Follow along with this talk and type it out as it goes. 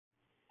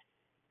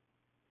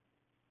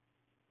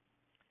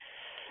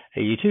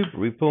Hey YouTube,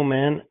 Repo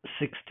Man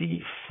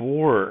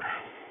 64.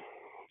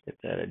 Get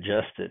that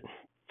adjusted.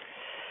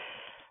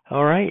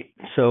 All right,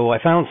 so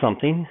I found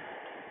something,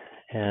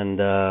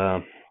 and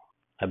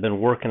I've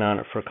been working on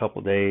it for a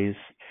couple days,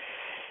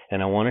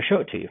 and I want to show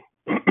it to you.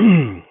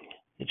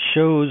 It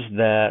shows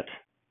that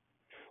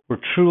we're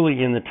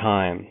truly in the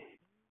time.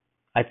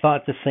 I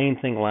thought the same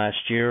thing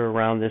last year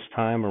around this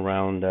time,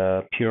 around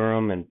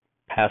Purim and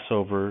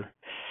Passover,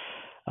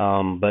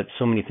 but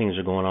so many things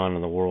are going on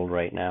in the world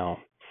right now.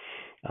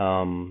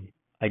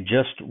 I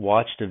just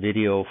watched a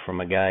video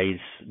from a guy.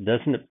 He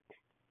doesn't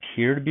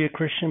appear to be a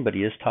Christian, but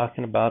he is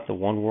talking about the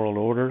one world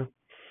order.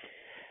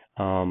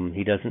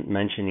 He doesn't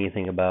mention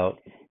anything about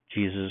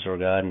Jesus or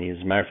God, and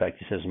as a matter of fact,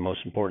 he says the most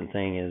important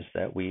thing is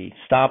that we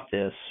stop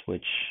this,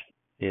 which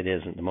it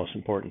isn't. The most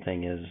important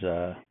thing is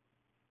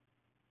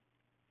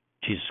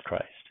Jesus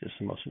Christ is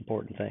the most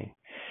important thing.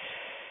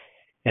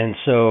 And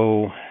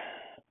so,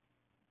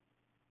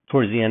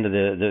 towards the end of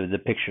the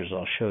pictures,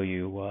 I'll show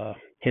you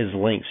his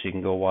link so you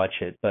can go watch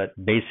it. But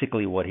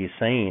basically what he's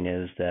saying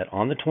is that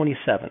on the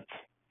 27th,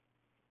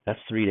 that's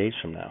 3 days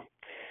from now,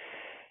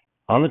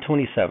 on the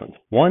 27th,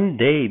 one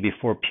day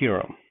before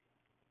Purim,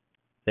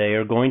 they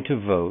are going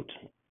to vote,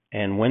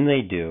 and when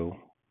they do,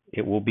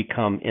 it will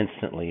become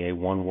instantly a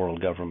one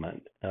world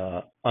government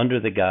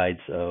under the guides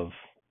of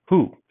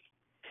who?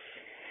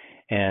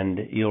 And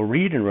you'll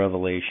read in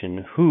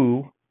Revelation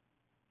who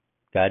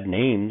God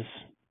names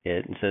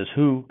it and says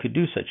who could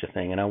do such a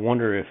thing. And I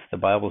wonder if the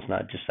Bible's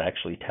not just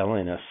actually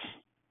telling us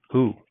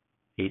who,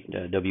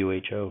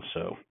 WHO.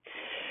 So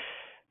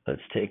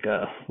let's take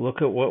a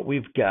look at what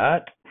we've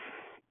got.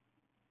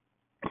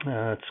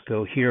 Let's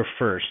go here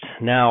first.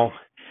 Now,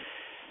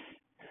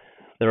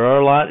 there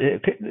are a lot,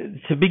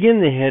 to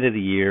begin the head of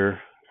the year,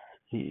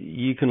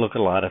 you can look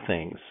at a lot of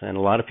things, and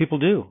a lot of people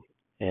do,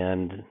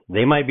 and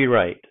they might be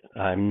right.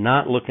 I'm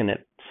not looking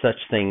at such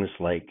things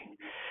like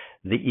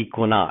the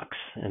equinox,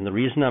 and the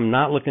reason I'm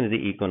not looking at the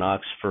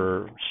equinox,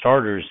 for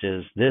starters,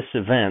 is this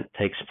event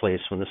takes place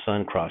when the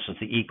sun crosses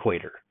the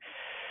equator.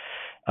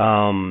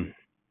 And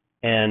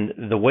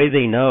the way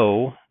they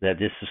know that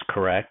this is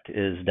correct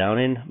is down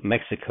in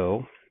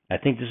Mexico. I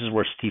think this is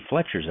where Steve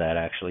Fletcher's at,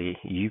 actually,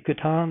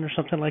 Yucatan or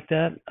something like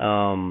that.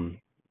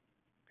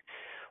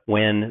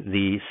 When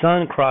the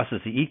sun crosses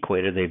the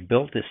equator, they've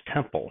built this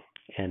temple,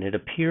 and it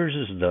appears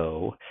as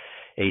though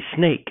a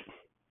snake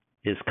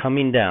is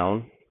coming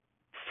down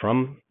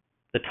from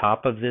the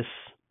top of this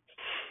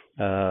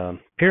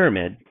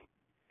pyramid,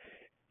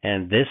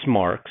 and this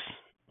marks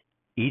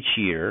each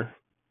year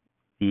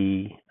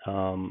the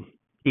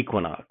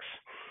equinox.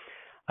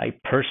 I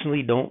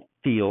personally don't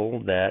feel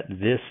that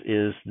this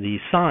is the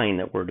sign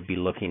that we're to be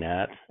looking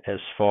at as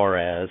far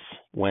as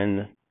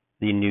when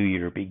the new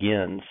year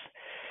begins.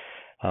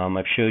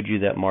 I've showed you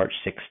that March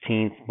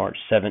 16th, March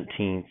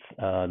 17th,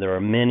 there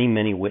are many,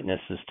 many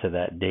witnesses to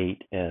that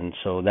date, and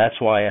so that's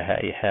why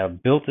I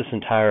have built this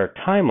entire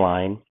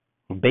timeline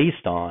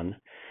based on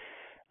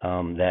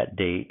that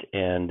date.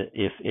 And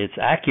if it's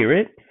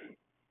accurate,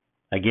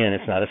 again,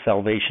 it's not a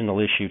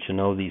salvational issue to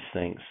know these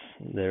things.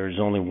 There's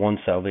only one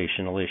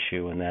salvational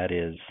issue, and that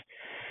is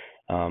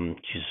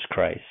Jesus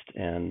Christ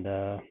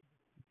and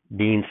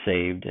being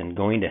saved and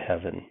going to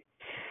heaven.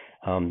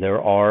 There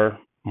are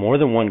more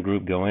than one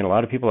group going. A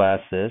lot of people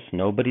ask this.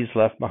 Nobody's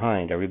left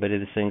behind. Everybody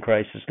that's in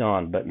Christ is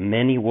gone. But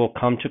many will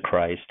come to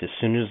Christ as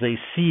soon as they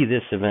see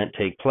this event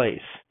take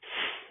place.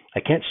 I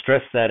can't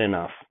stress that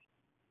enough.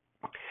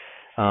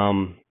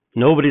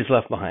 Nobody's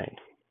left behind.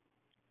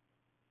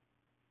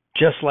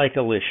 Just like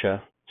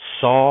Elisha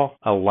saw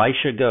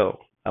Elisha go,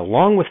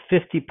 along with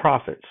 50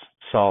 prophets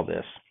saw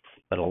this.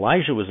 But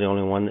Elijah was the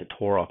only one that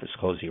tore off his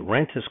clothes. He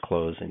rent his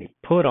clothes and he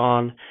put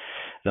on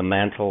the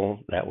mantle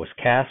that was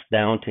cast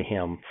down to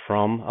him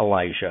from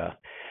Elijah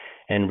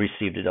and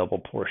received a double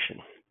portion.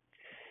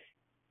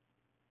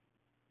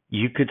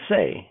 You could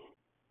say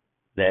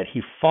that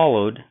he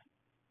followed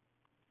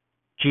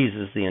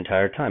Jesus the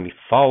entire time. He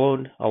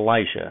followed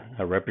Elijah,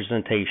 a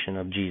representation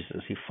of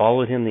Jesus. He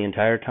followed him the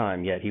entire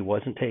time, yet he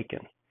wasn't taken.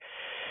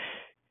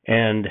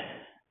 And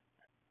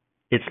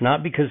it's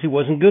not because he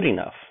wasn't good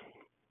enough.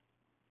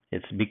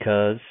 It's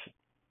because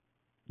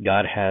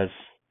God has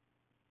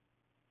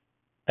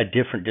a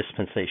different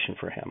dispensation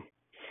for him.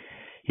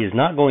 He is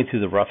not going through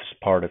the roughest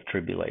part of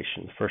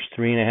tribulation, the first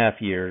 3.5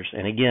 years.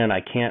 And again,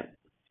 I can't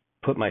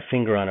put my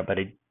finger on it, but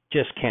I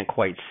just can't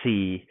quite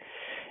see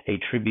a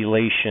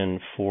tribulation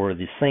for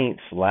the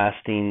saints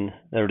lasting,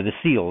 or the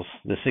seals,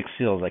 the 6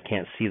 seals. I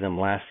can't see them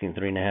lasting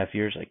 3.5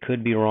 years. I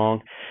could be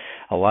wrong.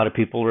 A lot of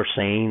people are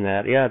saying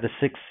that, yeah, the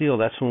 6th seal,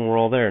 that's when we're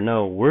all there.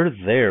 No, we're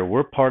there.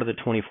 We're part of the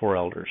 24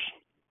 elders.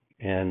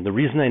 And the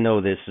reason I know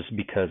this is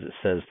because it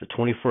says the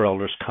 24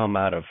 elders come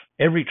out of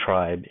every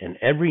tribe and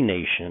every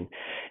nation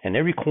and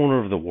every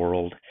corner of the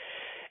world.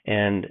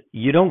 And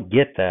you don't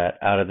get that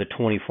out of the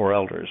 24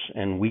 elders.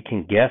 And we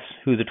can guess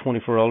who the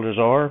 24 elders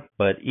are,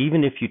 but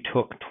even if you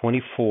took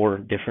 24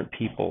 different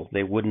people,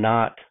 they would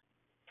not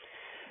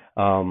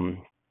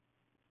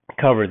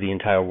cover the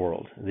entire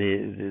world.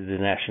 The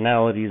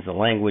nationalities, the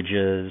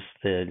languages,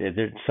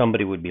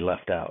 somebody would be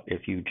left out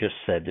if you just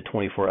said the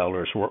 24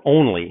 elders were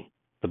only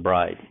the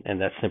bride,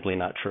 and that's simply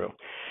not true.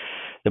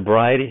 The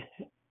bride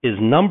is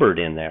numbered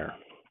in there.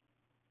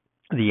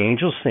 The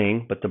angels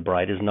sing, but the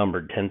bride is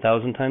numbered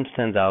 10,000 times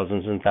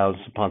 10,000s and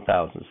thousands upon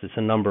thousands. It's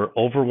a number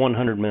over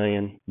 100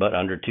 million, but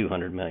under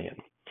 200 million.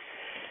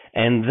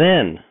 And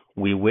then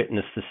we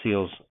witness the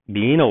seals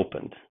being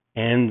opened.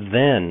 And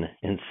then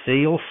in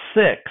seal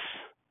 6,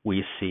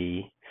 we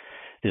see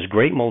this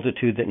great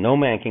multitude that no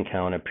man can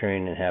count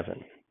appearing in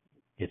heaven.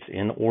 It's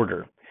in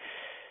order.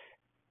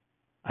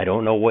 I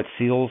don't know what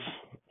seals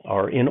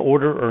are in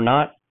order or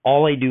not.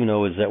 All I do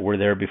know is that we're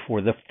there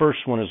before the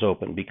first one is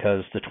opened,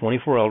 because the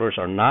 24 elders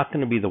are not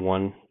going to be the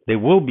one. They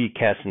will be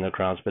casting the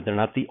crowns, but they're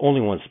not the only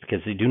ones, because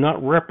they do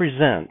not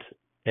represent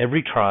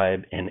every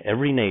tribe and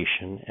every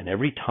nation and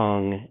every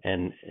tongue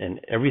and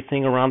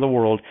everything around the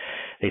world.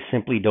 They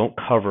simply don't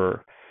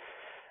cover.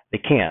 They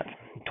can't.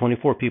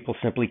 24 people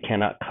simply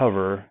cannot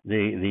cover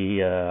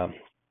the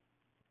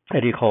how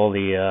do you call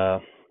the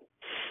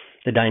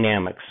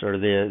dynamics, or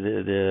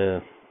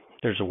the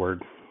there's a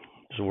word.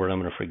 There's a word I'm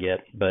going to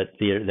forget, but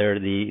they're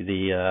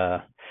the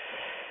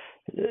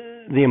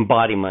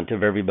embodiment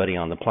of everybody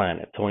on the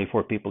planet.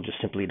 24 people just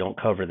simply don't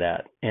cover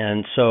that.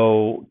 And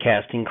so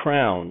casting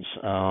crowns,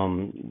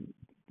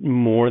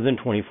 more than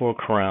 24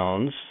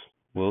 crowns.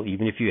 Well,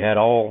 even if you had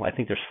all, I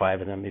think there's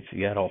 5 of them. If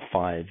you had all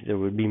 5, there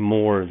would be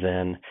more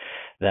than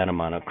that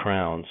amount of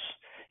crowns.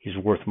 He's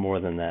worth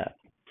more than that.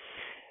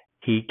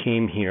 He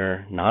came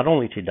here not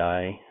only to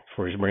die,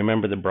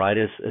 remember, the bride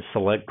is a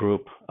select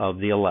group of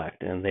the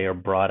elect, and they are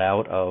brought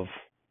out of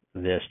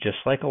this, just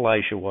like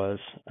Elijah was.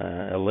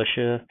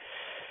 Elisha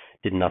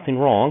did nothing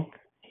wrong.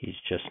 He's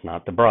just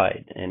not the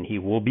bride, and he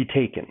will be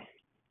taken.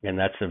 And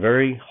that's a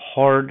very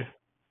hard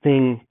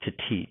thing to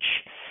teach.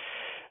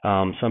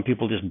 Some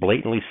people just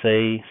blatantly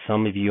say,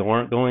 some of you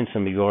aren't going,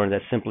 some of you are.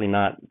 That's simply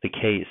not the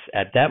case.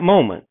 At that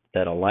moment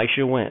that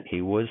Elisha went,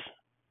 he was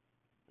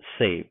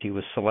saved. He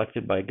was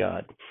selected by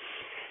God.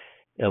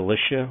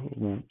 Elisha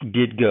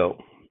did go.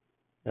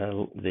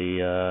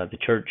 The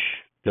church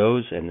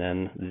goes, and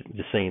then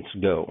the saints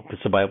go, because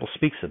the Bible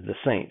speaks of the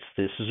saints.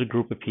 This is a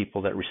group of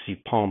people that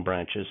receive palm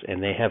branches,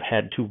 and they have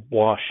had to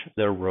wash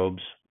their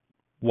robes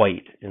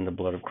white in the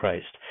blood of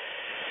Christ.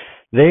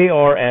 They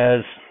are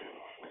as,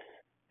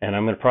 and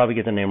I'm going to probably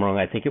get the name wrong,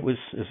 I think is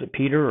it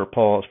Peter or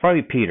Paul? It's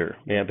probably Peter,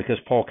 yeah, because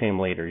Paul came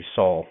later, he's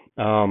Saul.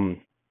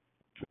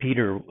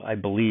 Peter, I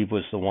believe,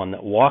 was the one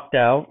that walked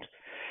out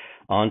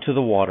onto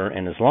the water,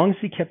 and as long as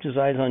he kept his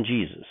eyes on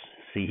Jesus,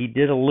 see, he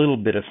did a little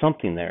bit of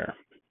something there.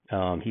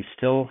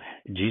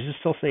 Jesus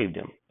still saved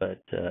him,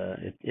 but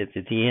at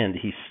the end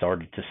he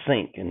started to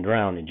sink and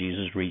drown, and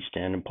Jesus reached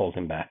in and pulled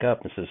him back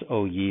up and says,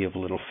 "Oh, ye of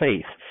little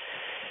faith."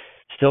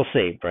 Still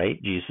saved,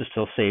 right? Jesus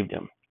still saved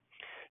him.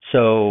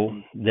 So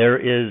there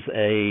is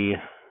a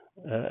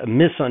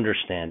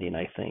misunderstanding,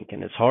 I think,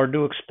 and it's hard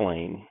to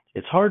explain.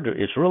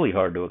 It's really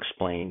hard to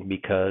explain,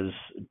 because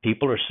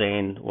people are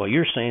saying, well,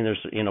 you're saying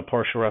there's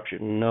partial rapture.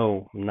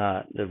 No,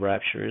 not. The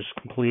rapture is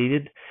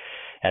completed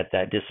at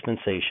that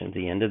dispensation,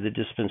 the end of the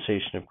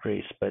dispensation of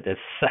grace. But the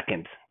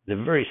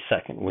very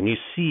second, when you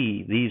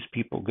see these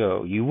people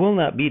go, you will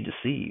not be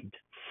deceived.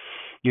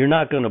 You're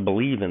not going to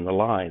believe in the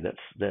lie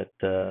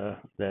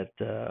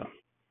that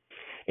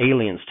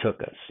aliens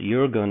took us.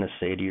 You're going to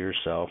say to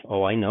yourself,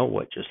 oh, I know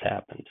what just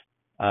happened.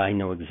 I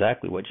know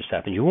exactly what just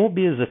happened. You won't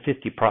be as the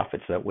 50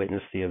 prophets that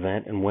witnessed the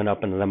event and went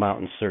up into the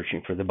mountains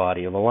searching for the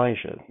body of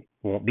Elijah. It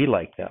won't be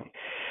like them.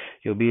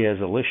 You'll be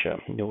as Elisha.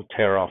 You'll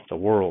tear off the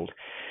world.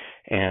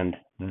 And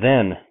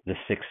then the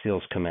 6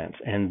 seals commence.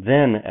 And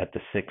then at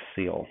the 6th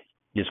seal,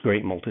 this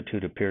great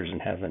multitude appears in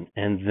heaven.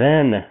 And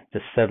then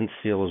the 7th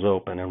seal is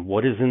open. And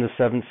what is in the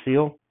 7th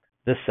seal?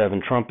 The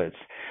 7 trumpets.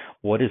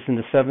 What is in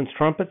the 7th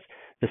trumpets?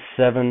 The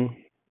 7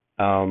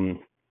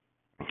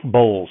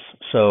 bowls.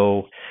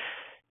 So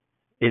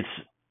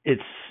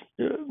it's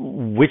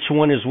which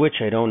one is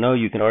which, I don't know.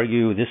 You can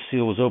argue this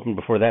seal was opened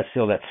before that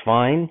seal. That's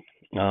fine.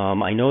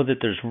 I know that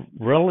there's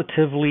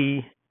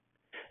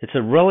it's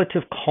a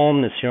relative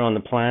calmness here on the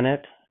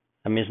planet.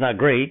 I mean, it's not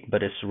great,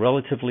 but it's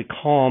relatively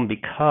calm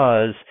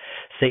because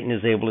Satan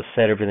is able to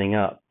set everything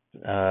up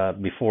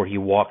before he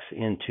walks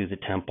into the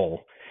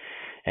temple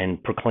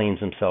and proclaims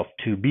himself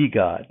to be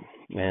God.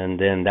 And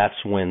then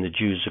that's when the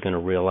Jews are going to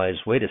realize,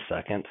 wait a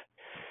second,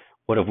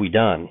 what have we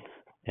done?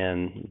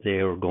 And they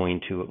are going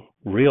to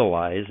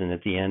realize, and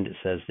at the end it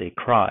says they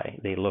cry.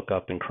 They look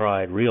up and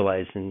cried,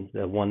 realizing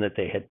the one that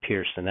they had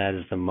pierced, and that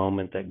is the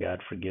moment that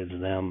God forgives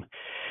them,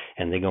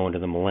 and they go into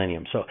the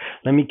millennium. So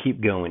let me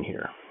keep going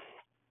here.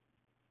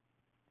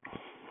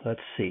 Let's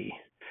see.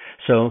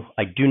 So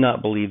I do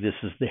not believe this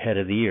is the head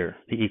of the year,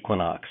 the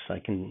equinox.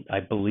 I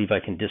believe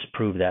I can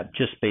disprove that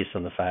just based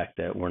on the fact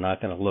that we're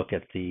not going to look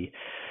at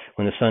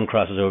when the sun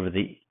crosses over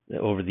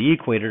the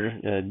equator.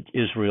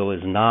 Israel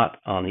is not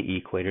on the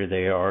equator.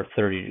 They are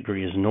 30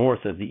 degrees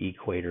north of the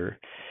equator.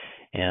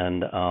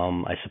 And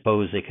I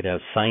suppose they could have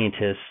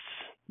scientists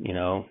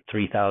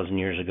 3,000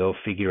 years ago,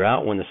 figure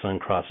out when the sun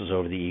crosses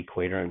over the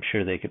equator. I'm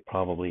sure they could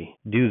probably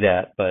do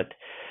that, but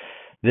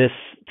this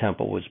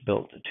temple was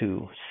built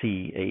to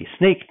see a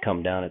snake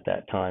come down at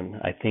that time.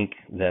 I think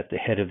that the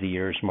head of the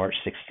year is March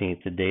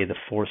 16th, the day the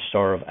fourth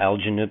star of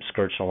Algenib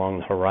skirts along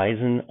the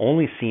horizon,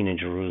 only seen in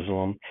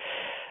Jerusalem.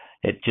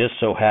 It just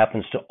so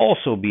happens to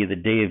also be the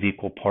day of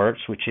equal parts,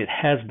 which it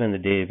has been the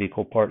day of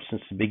equal parts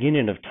since the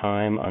beginning of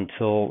time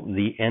until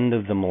the end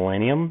of the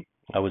millennium.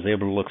 I was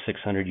able to look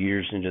 600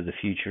 years into the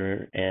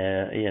future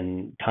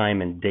in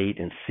time and date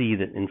and see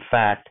that, in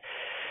fact,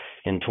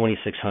 in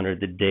 2600,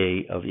 the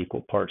day of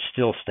equal parts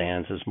still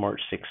stands as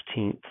March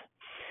 16th.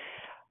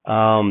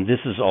 This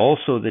is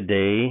also the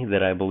day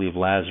that I believe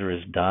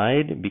Lazarus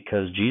died,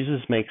 because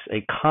Jesus makes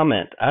a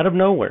comment out of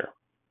nowhere.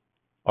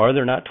 Are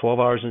there not 12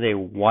 hours a day?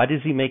 Why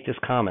does he make this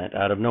comment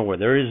out of nowhere?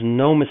 There is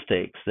no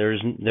mistakes. There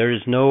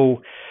is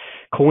no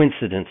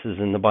coincidences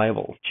in the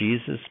Bible.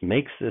 Jesus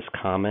makes this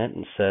comment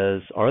and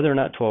says, are there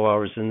not 12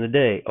 hours in the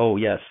day? Oh,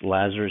 yes,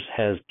 Lazarus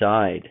has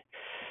died.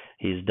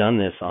 He's done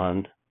this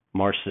on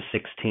March the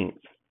 16th.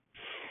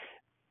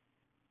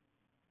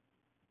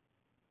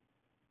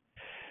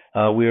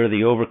 We are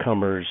the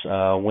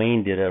Overcomers.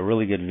 Wayne did a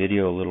really good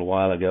video a little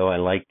while ago. I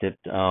liked it.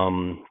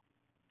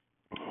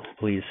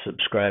 Please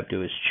subscribe to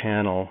his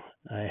channel.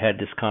 I had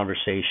this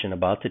conversation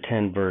about the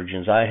 10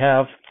 virgins. I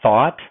have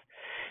thought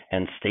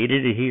and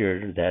stated it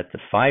here that the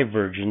 5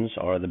 virgins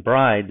are the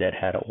bride that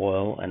had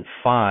oil, and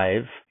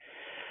 5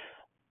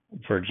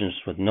 virgins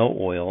with no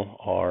oil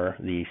are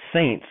the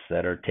saints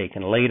that are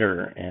taken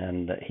later.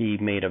 And he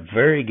made a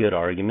very good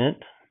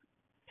argument.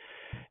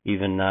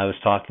 Even I was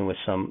talking with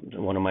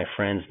one of my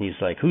friends, and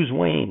he's like, "Who's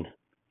Wayne?"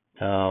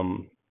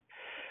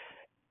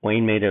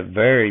 Wayne made a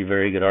very,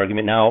 very good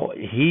argument. Now,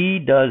 he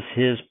does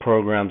his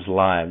programs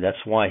live.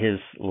 That's why his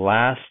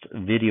last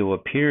video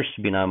appears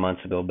to be 9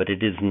 months ago, but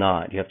it is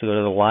not. You have to go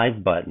to the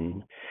live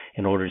button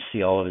in order to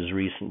see all of his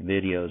recent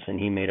videos. And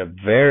he made a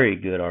very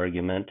good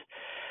argument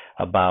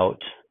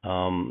about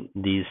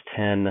these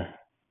 10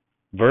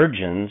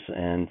 virgins.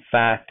 In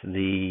fact,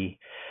 the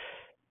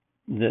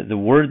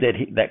word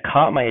that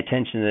caught my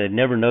attention that I'd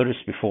never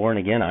noticed before, and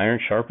again, iron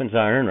sharpens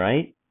iron,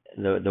 right?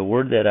 The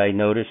word that I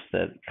noticed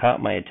that caught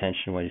my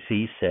attention was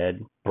he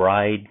said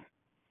bride.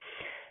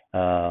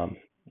 What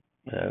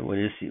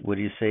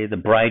do you say? The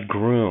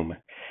bridegroom.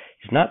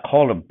 He's not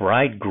called a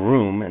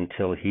bridegroom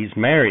until he's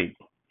married.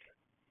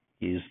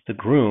 He's the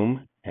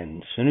groom,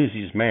 and as soon as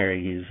he's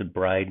married, he's a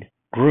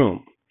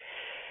bridegroom.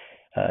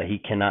 He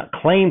cannot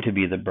claim to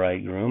be the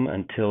bridegroom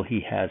until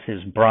he has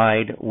his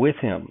bride with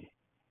him.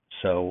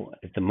 So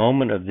at the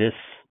moment of this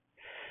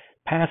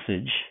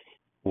passage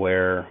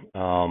where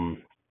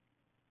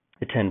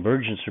the 10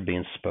 virgins are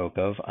being spoke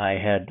of, I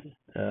had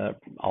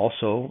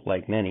also,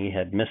 like many,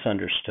 had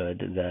misunderstood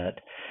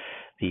that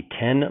the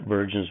 10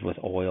 virgins with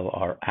oil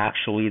are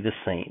actually the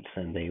saints,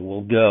 and they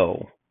will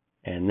go,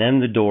 and then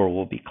the door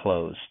will be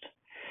closed,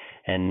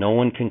 and no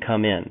one can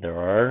come in. There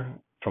are,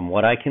 from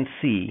what I can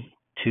see,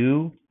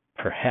 2,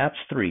 perhaps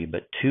 3,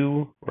 but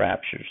 2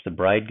 raptures. The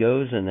bride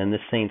goes, and then the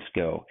saints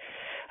go.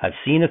 I've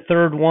seen a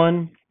third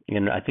one,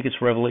 and I think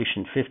it's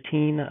Revelation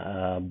 15,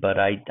 but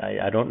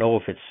I don't know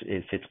if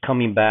it's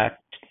coming back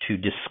to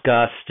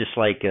discuss, just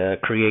like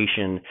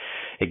creation.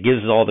 It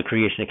gives all the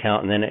creation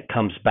account, and then it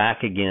comes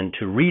back again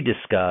to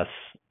rediscuss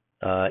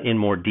in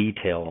more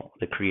detail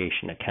the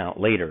creation account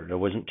later. There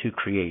wasn't 2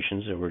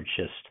 creations; there were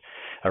just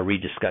a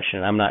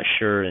rediscussion. I'm not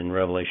sure in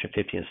Revelation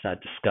 15 it's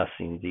not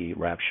discussing the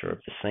rapture of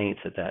the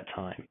saints at that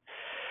time.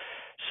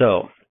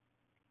 So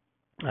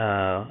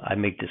I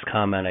make this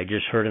comment. I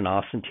just heard an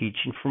awesome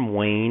teaching from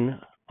Wayne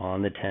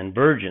on the 10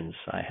 virgins.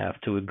 I have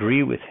to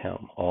agree with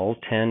him. All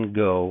 10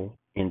 go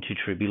into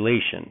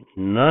tribulation.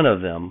 None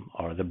of them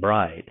are the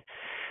bride.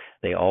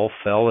 They all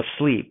fell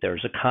asleep.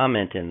 There's a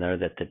comment in there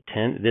that the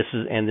 10,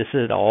 this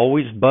had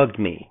always bugged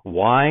me.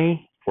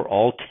 Why were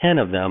all 10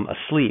 of them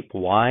asleep?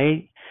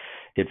 Why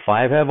did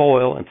 5 have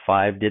oil and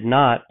 5 did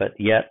not, but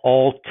yet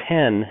all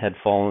 10 had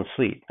fallen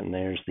asleep? And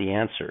there's the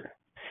answer.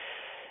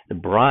 The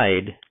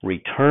bride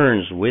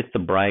returns with the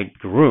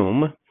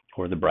bridegroom,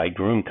 or the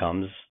bridegroom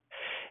comes,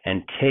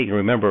 and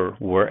remember,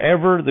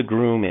 wherever the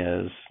groom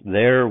is,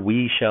 there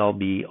we shall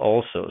be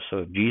also. So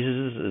if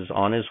Jesus is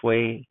on his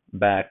way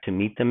back to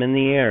meet them in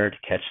the air, to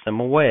catch them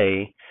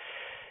away,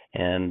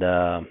 and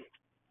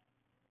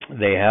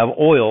they have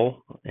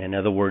oil, in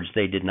other words,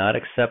 they did not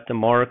accept the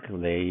mark,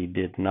 they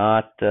did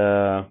not,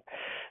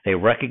 they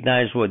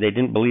recognized they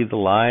didn't believe the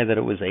lie that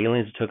it was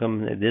aliens that took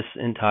them. This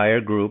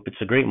entire group,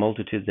 it's a great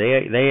multitude,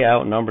 they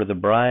outnumber the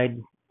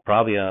bride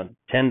probably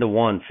 10 to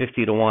 1,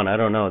 50 to 1, I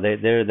don't know.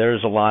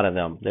 There's a lot of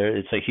them.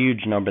 It's a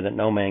huge number that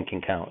no man can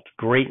count.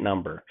 Great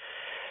number.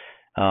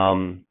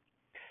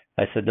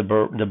 I said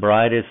the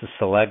bride is a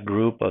select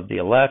group of the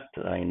elect.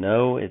 I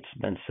know it's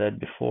been said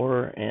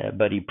before,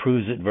 but he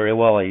proves it very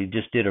well. He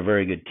just did a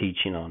very good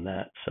teaching on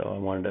that. So I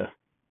wanted to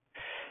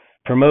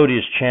promote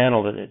his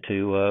channel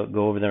to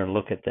go over there and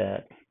look at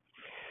that.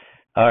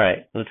 All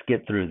right, let's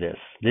get through this.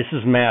 This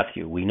is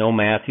Matthew. We know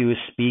Matthew is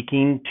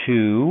speaking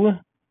to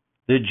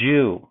the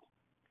Jew.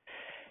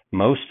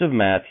 Most of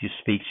Matthew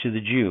speaks to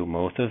the Jew.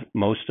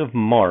 Most of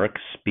Mark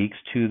speaks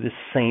to the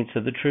saints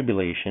of the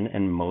tribulation,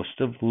 and most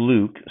of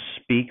Luke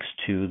speaks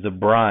to the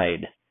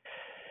bride.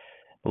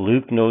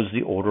 Luke knows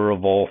the order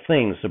of all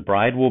things. The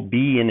bride will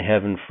be in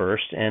heaven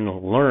first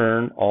and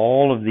learn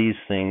all of these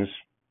things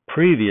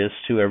previous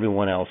to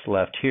everyone else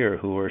left here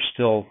who are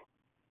still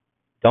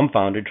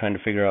dumbfounded trying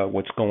to figure out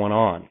what's going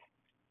on.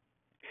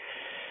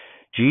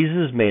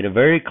 Jesus made a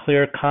very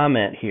clear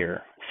comment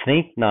here.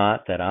 Think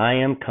not that I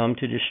am come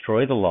to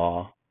destroy the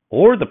law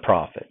or the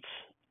prophets.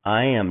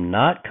 I am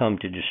not come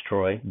to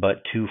destroy,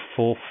 but to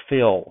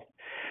fulfill.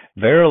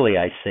 Verily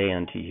I say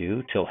unto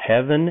you, till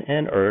heaven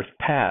and earth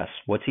pass.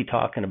 What's he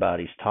talking about?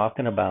 He's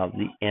talking about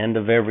the end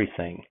of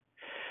everything.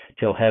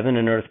 Till heaven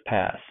and earth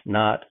pass.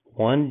 Not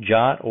one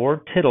jot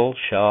or tittle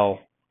shall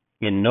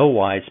in no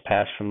wise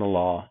pass from the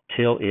law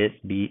till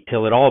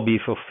it all be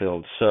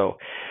fulfilled. So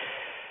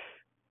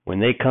when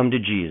they come to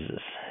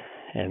Jesus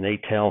and they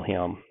tell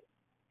him,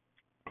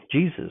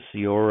 Jesus,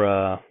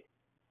 your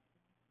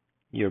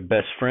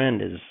best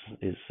friend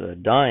is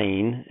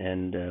dying,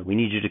 and we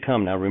need you to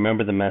come. Now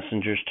remember, the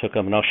messengers took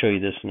up, and I'll show you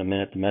this in a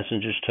minute. The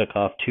messengers took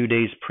off 2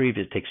 days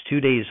previous. It takes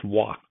 2 days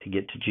walk to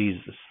get to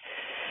Jesus.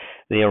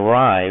 They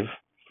arrive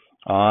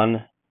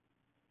on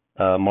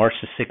March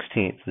the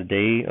 16th, the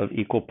day of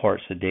equal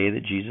parts, the day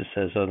that Jesus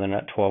says, oh, they're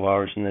not 12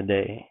 hours in the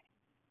day.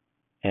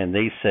 And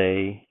they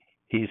say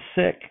he's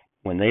sick.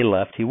 When they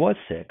left, he was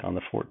sick on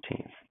the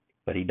 14th,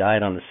 but he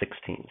died on the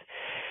 16th.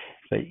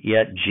 But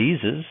yet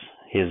Jesus,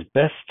 his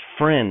best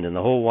friend in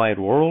the whole wide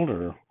world,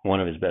 or one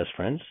of his best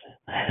friends,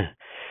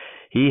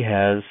 he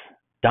has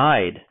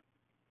died.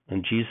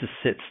 And Jesus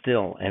sits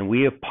still. And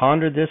we have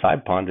pondered this.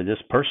 I've pondered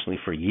this personally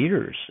for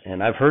years.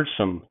 And I've heard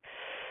some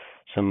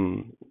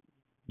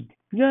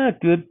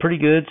good, pretty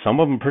good,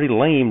 some of them pretty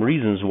lame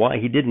reasons why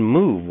he didn't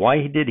move.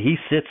 Why did he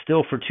sit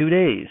still for 2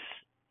 days?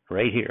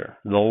 Right here.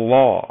 The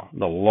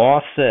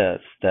law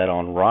says that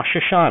on Rosh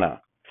Hashanah,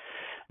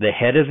 the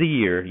head of the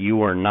year,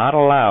 you are not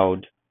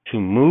allowed to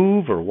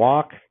move or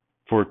walk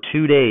for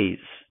 2 days.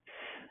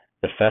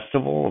 The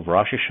festival of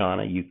Rosh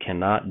Hashanah, you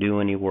cannot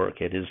do any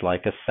work. It is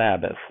like a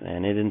Sabbath.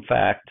 And it, in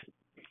fact,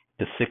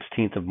 the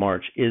 16th of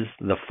March is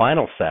the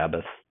final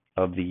Sabbath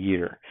of the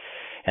year.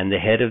 And the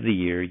head of the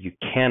year, you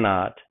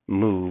cannot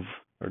move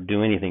or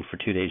do anything for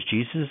 2 days.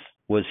 Jesus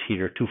was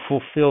here to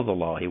fulfill the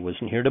law. He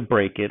wasn't here to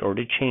break it or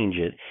to change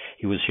it.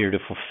 He was here to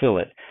fulfill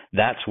it.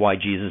 That's why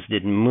Jesus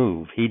didn't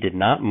move. He did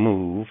not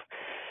move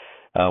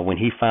when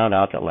he found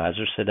out that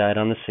Lazarus had died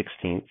on the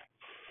 16th.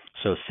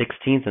 So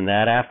 16th and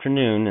that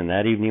afternoon and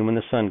that evening when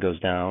the sun goes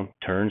down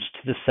turns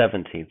to the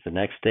 17th. The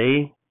next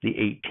day, the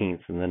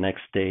 18th. And the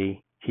next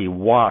day, he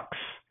walks.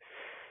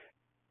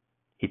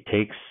 He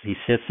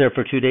sits there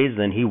for 2 days,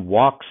 then he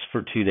walks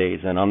for 2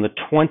 days. And on the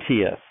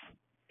 20th,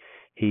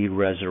 he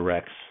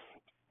resurrects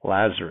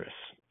Lazarus.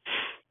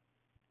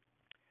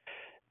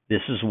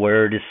 This is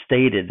where it is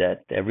stated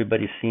that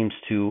everybody seems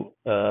to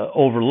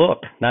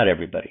overlook. Not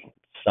everybody.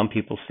 Some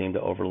people seem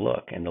to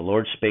overlook. And the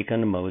Lord spake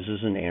unto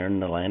Moses and Aaron in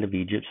the land of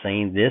Egypt,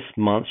 saying, This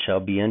month shall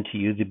be unto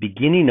you the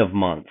beginning of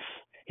months.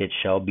 It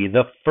shall be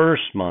the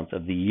first month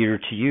of the year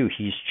to you.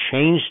 He's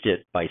changed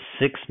it by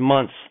 6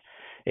 months,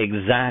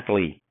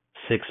 exactly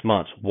 6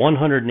 months,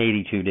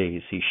 182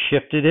 days. He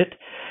shifted it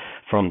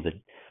from the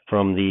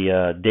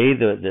day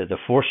the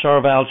fourth star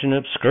of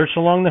Algenib skirts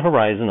along the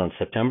horizon on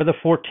September the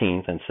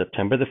 14th and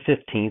September the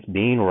 15th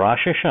being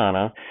Rosh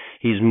Hashanah,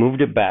 he's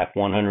moved it back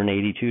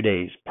 182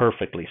 days,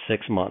 perfectly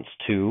 6 months,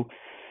 to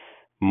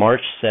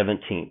March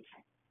 17th.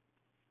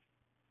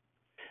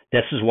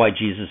 This is why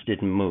Jesus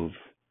didn't move.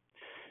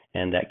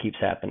 And that keeps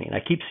happening. I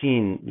keep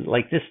seeing,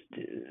 like this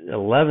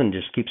 11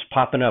 just keeps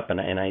popping up,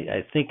 and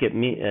I think it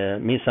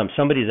means something.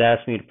 Somebody's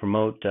asked me to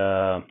promote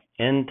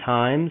End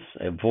Times,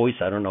 a voice,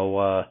 I don't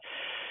know,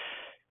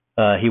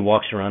 he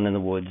walks around in the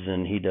woods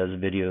and he does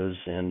videos,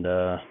 and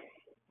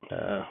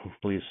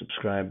please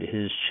subscribe to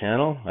his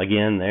channel.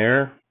 Again,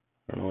 there.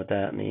 I don't know what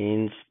that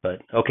means,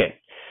 but okay.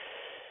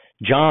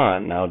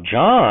 John. Now,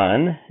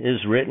 John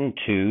is written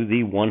to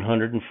the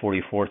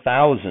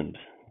 144,000,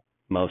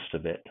 most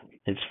of it.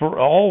 It's for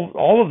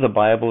all of the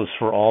Bible is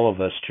for all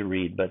of us to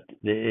read, but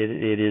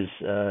it is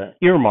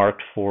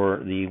earmarked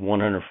for the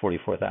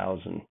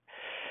 144,000.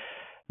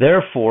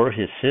 Therefore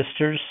his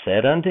sisters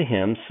said unto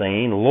him,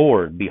 saying,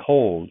 Lord,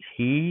 behold,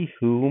 he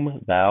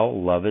whom thou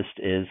lovest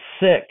is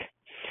sick.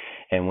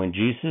 And when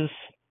Jesus,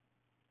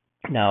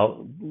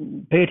 now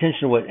pay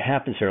attention to what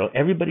happens here.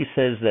 Everybody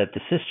says that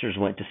the sisters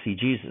went to see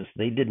Jesus.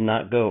 They did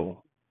not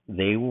go.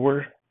 They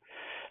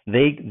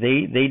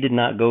did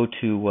not go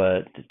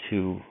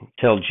to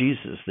tell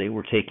Jesus. They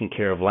were taking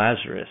care of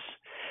Lazarus.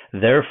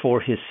 Therefore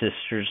his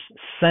sisters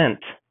sent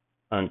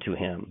unto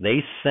him.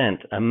 They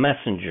sent a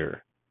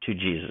messenger to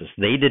Jesus.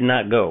 They did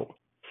not go.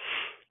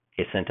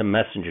 They sent a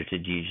messenger to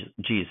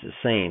Jesus,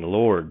 saying,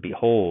 Lord,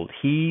 behold,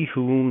 he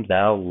whom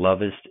thou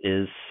lovest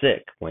is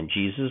sick. When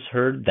Jesus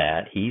heard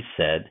that, he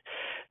said,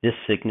 This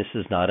sickness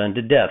is not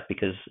unto death,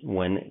 because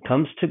when it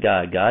comes to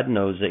God, God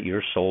knows that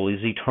your soul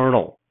is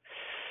eternal.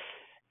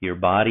 Your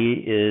body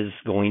is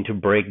going to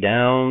break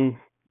down,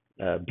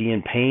 be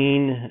in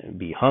pain,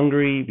 be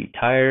hungry, be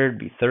tired,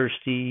 be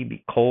thirsty,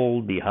 be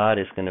cold, be hot.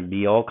 It's going to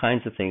be all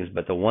kinds of things.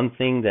 But the one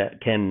thing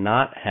that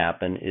cannot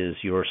happen is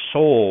your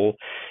soul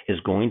is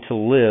going to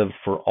live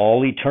for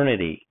all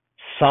eternity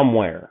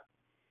somewhere.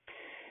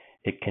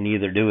 It can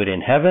either do it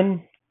in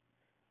heaven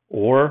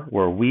or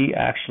where we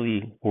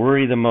actually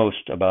worry the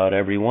most about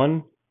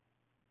everyone,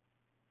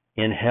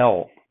 in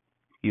hell.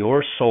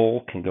 Your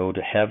soul can go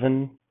to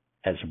heaven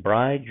as a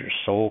bride. Your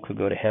soul could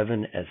go to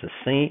heaven as a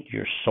saint.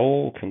 Your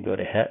soul can go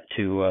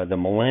to the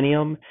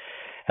millennium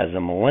as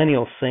a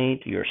millennial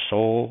saint. Your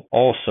soul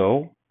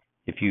also,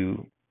 if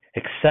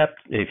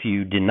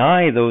you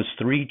deny those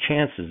three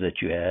chances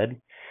that you had,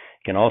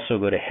 can also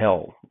go to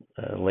hell,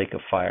 a lake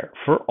of fire,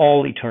 for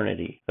all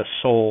eternity. The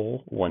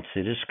soul, once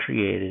it is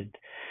created,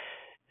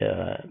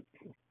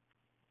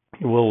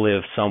 will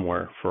live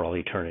somewhere for all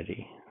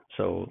eternity.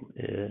 So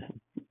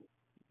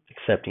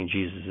accepting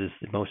Jesus is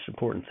the most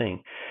important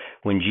thing.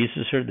 When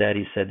Jesus heard that,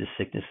 he said, "The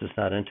sickness is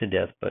not unto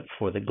death, but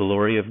for the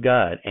glory of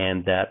God,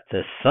 and that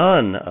the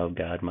Son of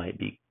God might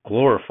be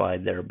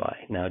glorified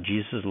thereby." Now,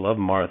 Jesus loved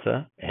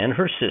Martha and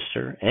her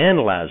sister and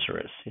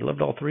Lazarus. He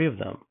loved all three of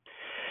them.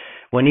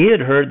 When he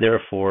had heard,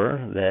 therefore,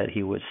 that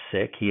he was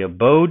sick, he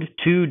abode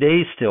 2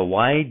 days still.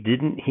 Why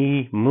didn't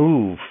he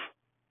move?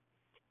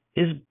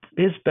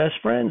 His best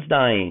friend's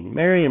dying.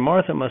 Mary and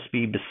Martha must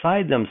be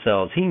beside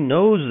themselves. He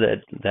knows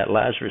that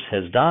Lazarus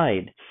has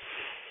died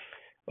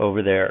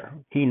over there.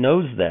 He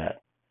knows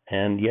that.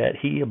 And yet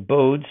he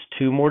abodes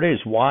 2 more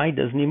days. Why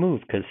doesn't he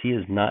move? Because he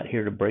is not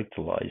here to break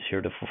the law. He's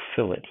here to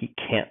fulfill it. He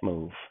can't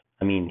move.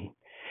 I mean,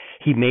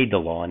 he made the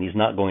law and he's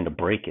not going to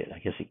break it. I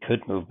guess he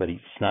could move, but he's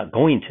not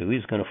going to.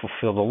 He's going to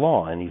fulfill the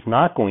law, and he's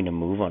not going to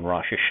move on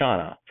Rosh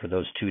Hashanah for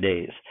those 2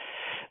 days.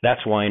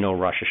 That's why I know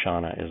Rosh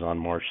Hashanah is on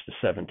March the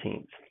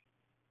 17th.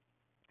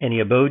 And he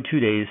abode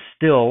 2 days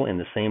still in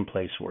the same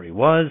place where he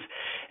was.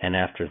 And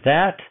after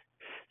that,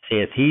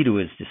 saith he to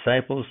his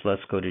disciples,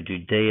 "Let's go to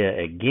Judea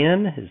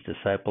again." His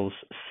disciples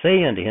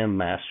say unto him,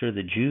 "Master,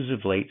 the Jews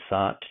of late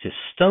sought to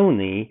stone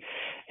thee,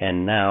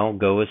 and now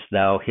goest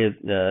thou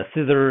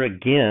thither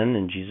again?"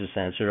 And Jesus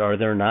answered, "Are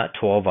there not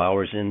 12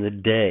 hours in the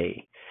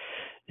day?"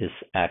 This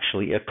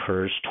actually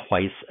occurs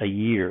twice a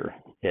year.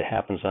 It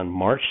happens on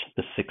March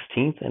the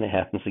 16th, and it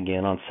happens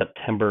again on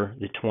September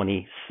the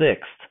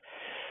 26th.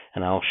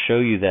 And I'll show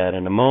you that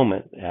in a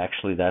moment.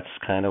 Actually, that's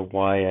kind of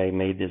why I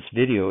made this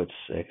video.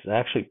 It's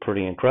actually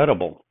pretty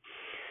incredible.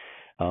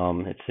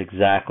 It's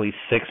exactly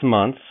 6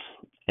 months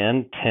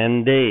and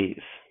 10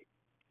 days.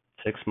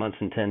 6 months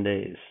and 10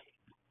 days.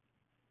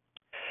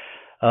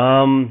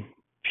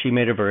 She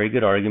made a very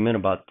good argument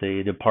about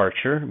the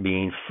departure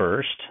being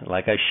first.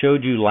 Like I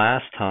showed you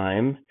last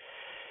time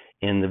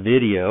in the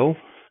video.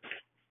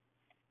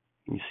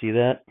 You see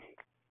that?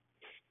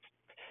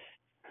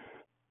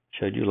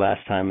 Showed you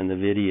last time in the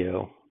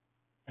video.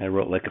 I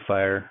wrote "like a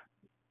fire"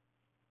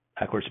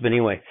 backwards. But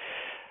anyway,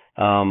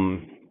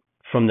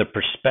 from the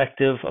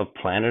perspective of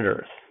planet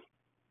Earth,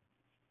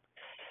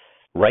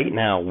 right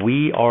now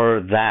we are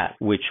that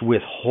which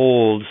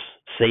withholds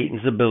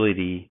Satan's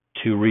ability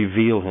to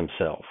reveal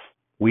himself.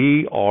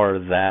 We are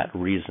that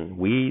reason.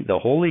 The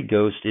Holy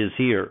Ghost is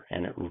here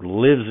and it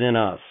lives in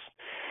us.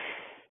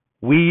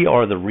 We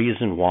are the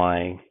reason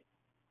why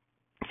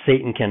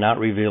Satan cannot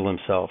reveal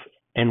himself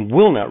and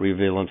will not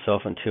reveal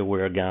himself until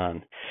we're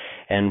gone.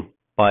 And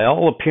by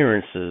all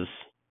appearances,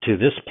 to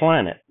this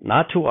planet,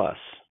 not to us,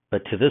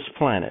 but to this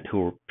planet,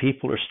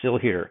 people are still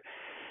here,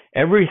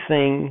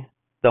 everything,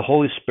 the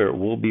Holy Spirit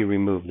will be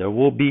removed. There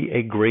will be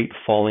a great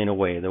falling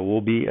away. There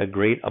will be a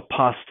great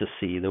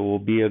apostasy. There will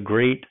be a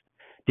great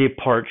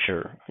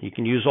departure. You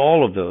can use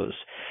all of those,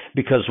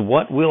 because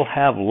what we'll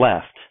have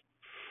left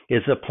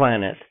is a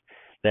planet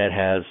that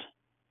has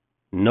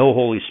no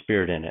Holy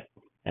Spirit in it.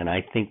 And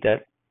I think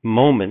that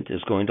moment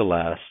is going to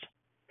last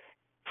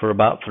for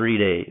about 3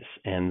 days.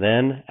 And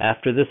then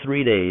after the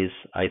 3 days,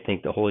 I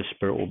think the Holy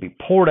Spirit will be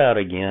poured out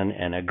again,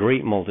 and a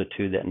great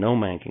multitude that no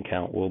man can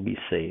count will be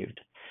saved.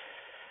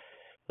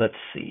 Let's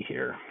see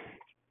here.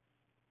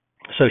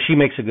 So she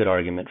makes a good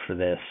argument for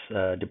this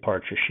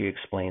departure. She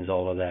explains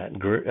all of that.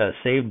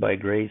 Saved by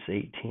grace,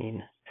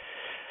 18.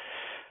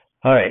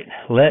 All right.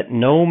 "Let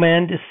no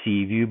man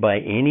deceive you by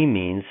any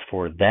means,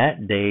 for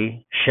that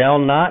day shall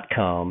not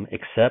come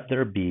except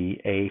there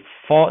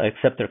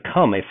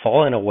come a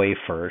falling away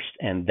first,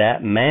 and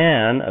that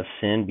man of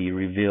sin be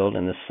revealed,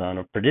 and the son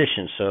of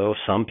perdition." So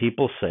some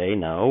people say,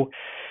 no,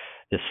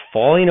 this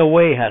falling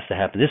away has to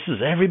happen. This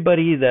is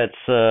everybody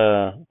that's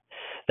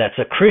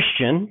a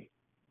Christian.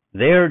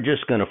 They're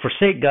just going to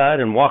forsake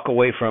God and walk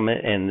away from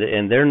it,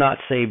 and they're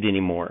not saved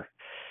anymore.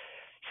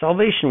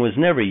 Salvation was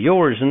never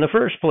yours in the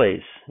first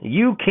place.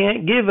 You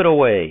can't give it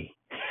away.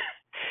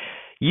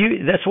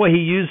 That's why he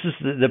uses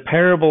the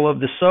parable of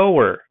the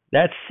sower.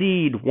 That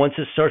seed, once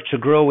it starts to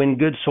grow in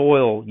good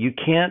soil, you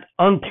can't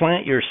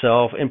unplant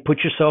yourself and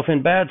put yourself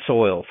in bad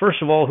soil.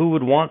 First of all, who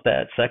would want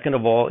that? Second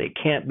of all, it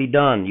can't be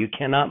done. You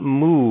cannot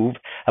move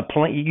a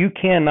plant. You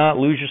cannot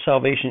lose your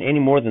salvation any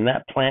more than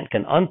that plant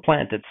can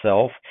unplant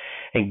itself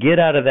and get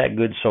out of that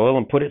good soil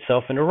and put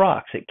itself into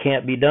rocks. It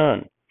can't be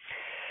done.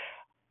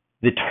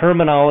 The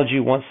terminology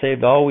once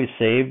saved, always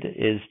saved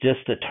is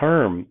just a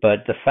term.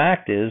 But the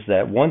fact is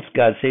that once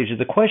God saves you,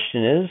 the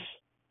question is,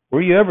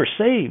 were you ever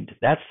saved?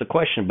 That's the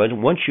question. But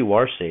once you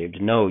are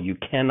saved, no, you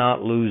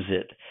cannot lose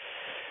it.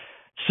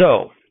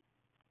 So,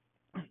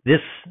 this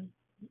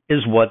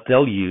is what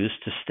they'll use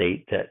to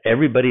state that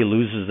everybody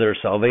loses their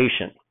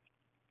salvation.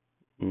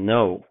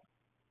 No.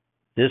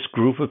 This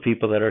group of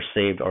people that are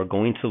saved are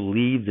going to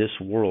leave this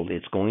world.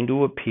 It's going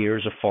to appear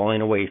as a falling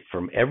away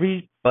from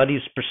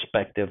everybody's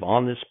perspective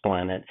on this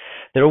planet.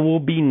 There will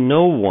be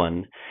no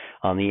one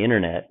on the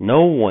internet,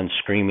 no one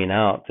screaming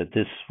out that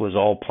this was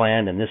all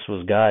planned and this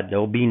was God. There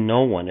will be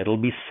no one. It'll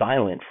be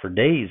silent for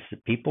days.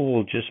 People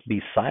will just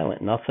be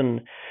silent.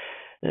 Nothing,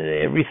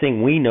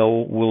 everything we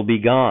know will be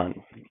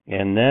gone.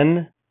 And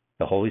then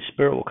the Holy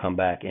Spirit will come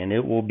back, and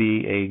it will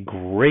be a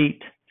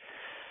great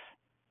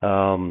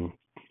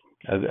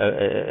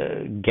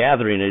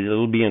gathering.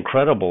 It'll be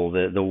incredible,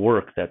 the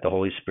work that the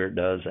Holy Spirit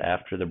does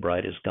after the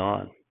bride is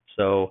gone.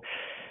 So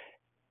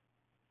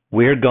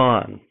we're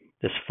gone.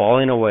 This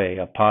falling away,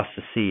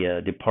 apostasy,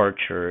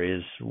 departure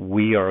is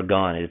we are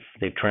gone.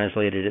 They've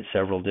translated it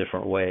several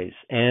different ways.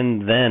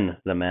 And then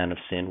the man of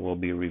sin will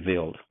be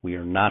revealed. We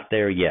are not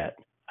there yet.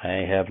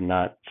 I have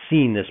not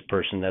seen this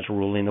person that's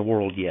ruling the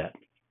world yet.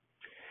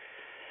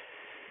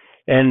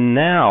 And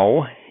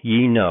now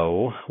ye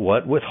know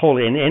what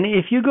withholding. And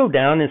if you go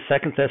down in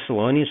 2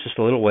 Thessalonians just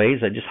a little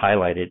ways, I just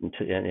highlight it, and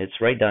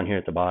it's right down here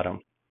at the bottom.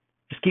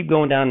 Just keep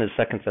going down to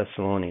 2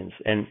 Thessalonians.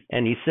 And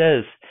he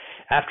says,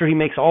 after he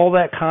makes all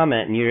that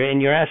comment, and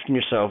you're asking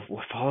yourself,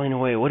 well, falling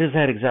away, what is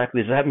that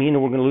exactly? Does that mean that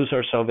we're going to lose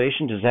our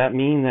salvation? Does that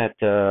mean that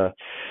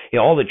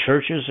all the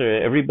churches,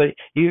 everybody,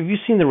 have you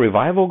seen the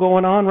revival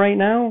going on right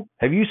now?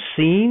 Have you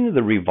seen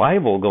the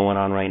revival going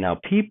on right now?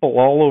 People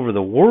all over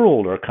the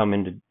world are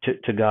coming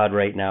to God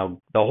right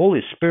now. The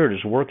Holy Spirit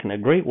is working a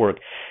great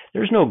work.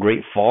 There's no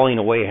great falling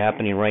away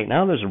happening right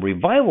now. There's a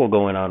revival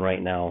going on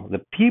right now.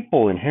 The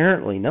people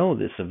inherently know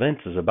this event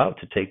is about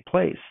to take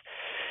place.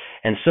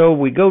 And so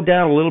we go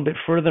down a little bit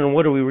further, and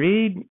what do we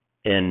read?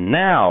 And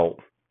now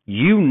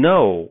you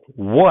know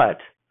what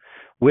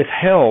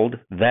withheld,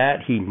 that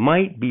he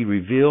might be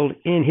revealed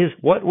in his...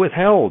 What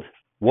withheld?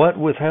 What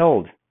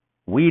withheld?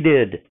 We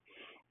did.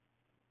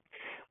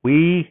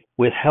 We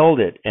withheld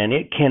it, and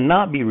it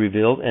cannot be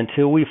revealed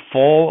until we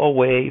fall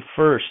away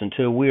first,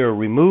 until we are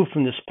removed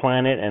from this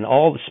planet and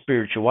all the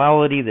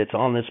spirituality that's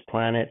on this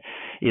planet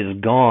is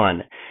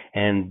gone.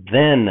 And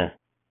then,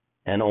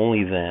 and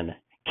only then,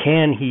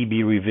 can he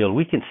be revealed?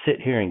 We can sit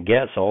here and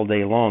guess all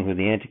day long who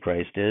the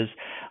Antichrist is.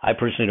 I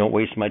personally don't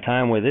waste my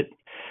time with it.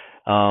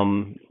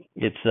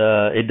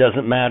 It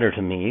doesn't matter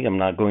to me. I'm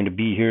not going to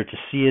be here to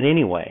see it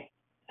anyway.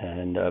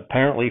 And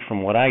apparently,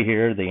 from what I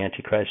hear, the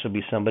Antichrist will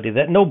be somebody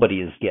that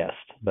nobody has guessed,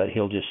 but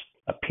he'll just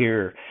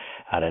appear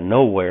out of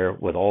nowhere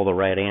with all the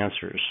right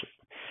answers.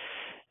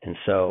 And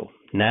so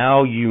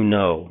now you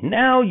know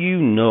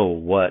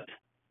what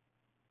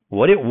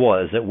it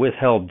was that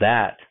withheld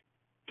that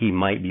he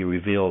might be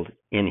revealed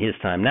in his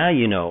time. Now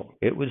you know.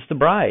 It was the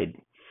bride.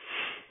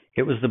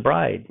 It was the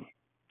bride.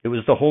 It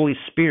was the Holy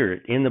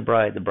Spirit in the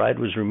bride. The bride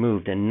was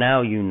removed, and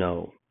now you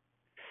know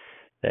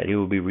that he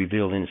will be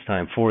revealed in his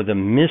time. For the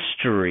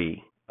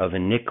mystery of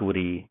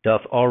iniquity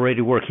doth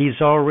already work. He's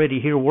already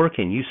here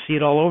working. You see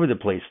it all over the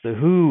place.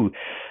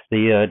 The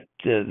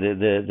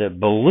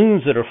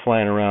balloons that are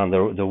flying around,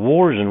 the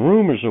wars and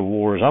rumors of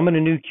wars. I'm going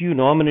to nuke you.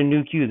 No, I'm going to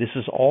nuke you. This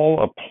is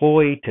all a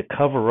ploy to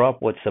cover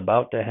up what's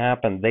about to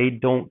happen. They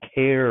don't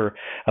care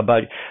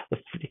about...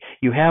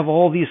 You have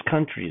all these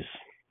countries.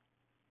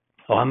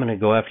 Oh, I'm going to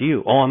go after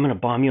you. Oh, I'm going to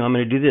bomb you. I'm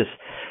going to do this.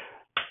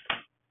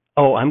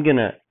 Oh, I'm going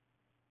to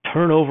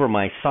turn over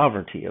my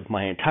sovereignty of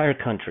my entire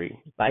country.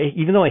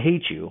 Even though I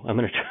hate you, I'm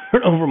going to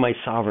turn over my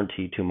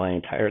sovereignty to my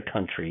entire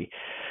country,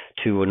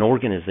 to an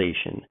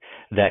organization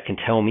that can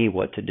tell me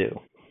what to do.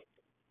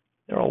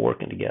 They're all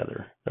working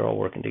together.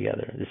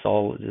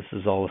 This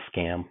is all a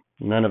scam.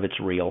 None of it's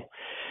real.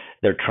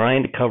 They're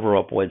trying to cover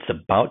up what's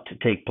about to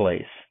take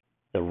place,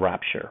 the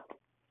rapture.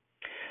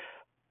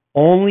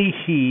 Only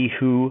he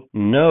who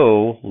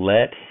will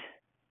let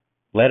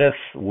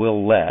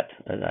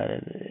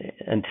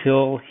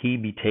until he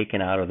be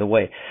taken out of the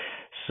way.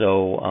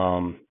 So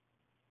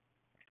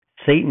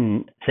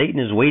Satan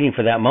is waiting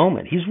for that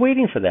moment. He's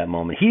waiting for that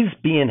moment. He's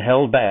being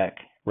held back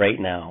right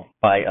now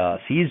by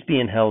us. He's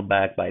being held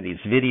back by these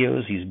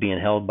videos. He's being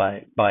held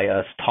by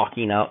us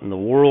talking out in the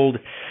world,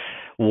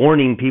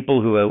 warning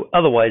people who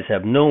otherwise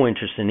have no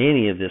interest in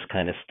any of this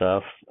kind of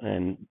stuff.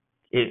 And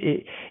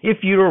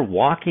if you're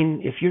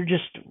walking, it's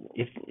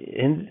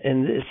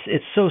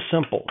so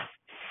simple.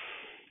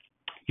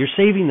 You're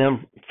saving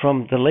them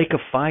from the lake of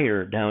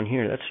fire down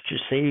here. That's what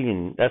you're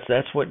saving.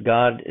 That's what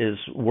God is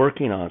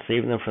working on,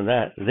 saving them from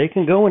that. They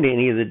can go into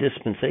any of the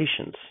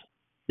dispensations.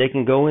 They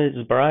can go in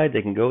as bride,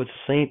 they can go as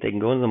a saint, they can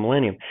go into the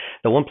millennium.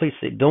 The one place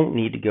they don't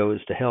need to go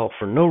is to hell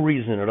for no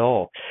reason at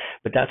all.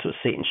 But that's what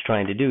Satan's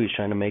trying to do. He's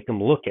trying to make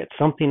them look at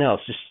something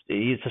else.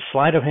 It's a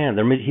sleight of hand.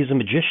 He's a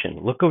magician.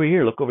 Look over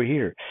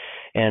here,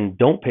 and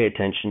don't pay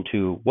attention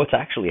to what's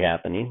actually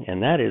happening,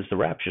 and that is the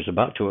rapture is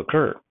about to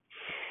occur.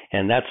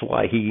 And that's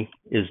why he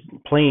is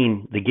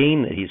playing the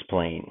game that he's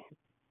playing.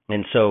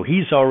 And so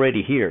he's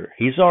already here.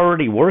 He's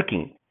already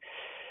working.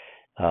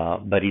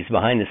 But he's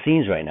behind the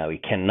scenes right now. He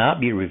cannot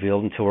be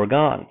revealed until we're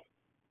gone.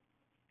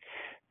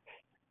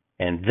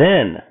 And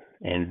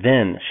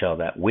then shall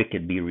that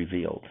wicked be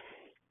revealed.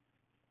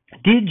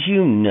 Did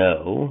you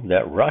know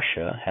that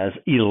Russia has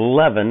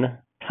 11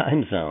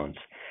 time zones?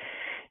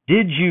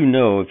 Did you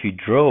know if you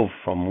drove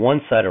from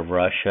one side of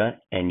Russia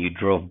and you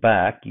drove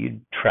back,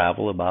 you'd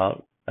travel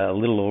about a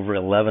little over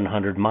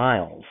 1,100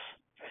 miles?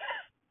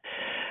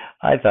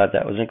 I thought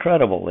that was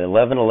incredible.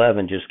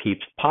 1111 just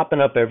keeps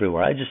popping up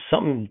everywhere. I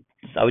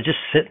was just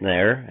sitting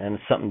there, and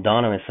something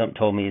dawned on me. Something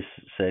told me,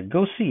 said,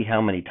 "Go see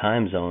how many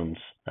time zones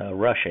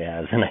Russia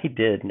has," and I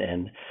did.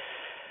 And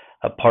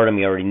a part of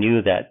me already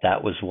knew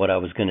that was what I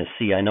was going to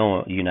see. I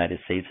know the United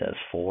States has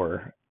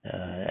 4.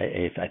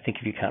 I think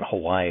if you count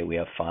Hawaii, we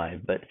have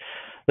 5. But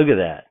look at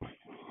that,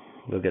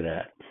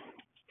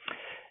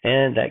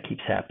 and that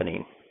keeps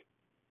happening.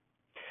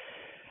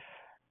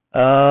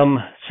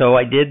 So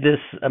I did this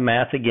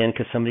math again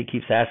because somebody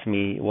keeps asking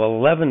me, well,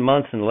 11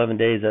 months and 11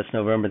 days, that's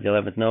November the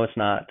 11th. No, it's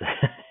not.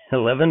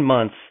 11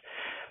 months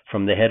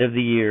from the head of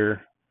the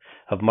year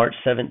of March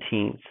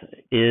 17th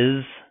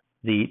is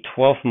the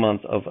 12th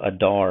month of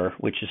Adar,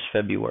 which is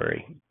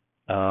February.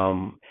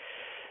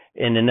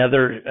 In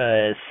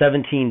another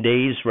 17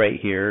 days right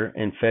here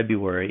in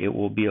February, it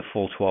will be a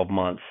full 12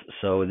 months.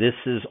 So this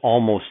is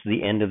almost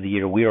the end of the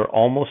year. We are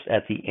almost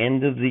at the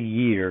end of the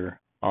year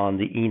on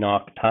the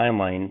Enoch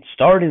timeline,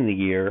 starting the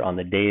year on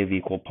the day of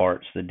equal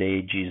parts, the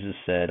day Jesus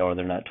said, "Are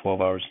there not 12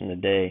 hours in the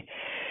day?"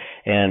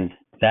 And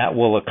that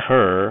will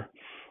occur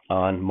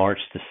on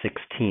March the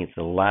 16th,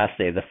 the last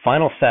day, the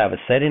final Sabbath,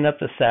 setting up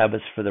the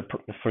Sabbaths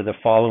for the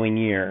following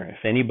year.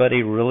 If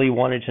anybody really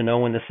wanted to know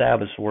when the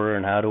Sabbaths were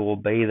and how to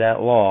obey that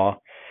law,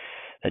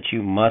 that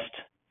you must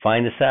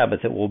find the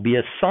Sabbath, it will be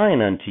a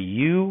sign unto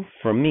you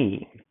from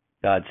me,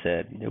 God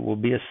said. It will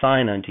be a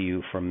sign unto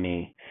you from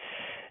me.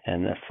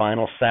 And the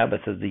final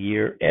Sabbath of the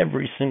year,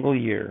 every single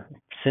year,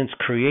 since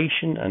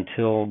creation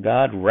until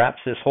God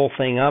wraps this whole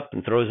thing up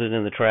and throws it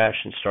in the trash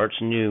and starts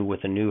new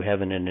with a new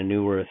heaven and a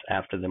new earth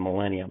after the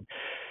millennium,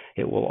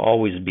 it will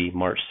always be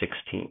March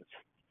 16th.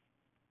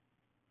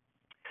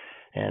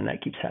 And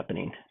that keeps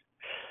happening.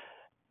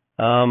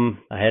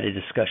 I had a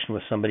discussion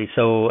with somebody.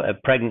 So a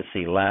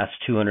pregnancy lasts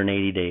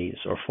 280 days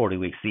or 40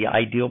 weeks. The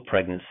ideal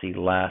pregnancy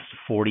lasts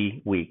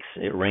 40 weeks.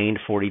 It rained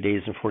 40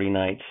 days and 40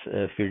 nights.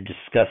 If you're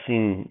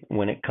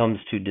when it comes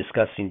to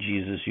discussing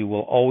Jesus, you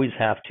will always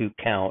have to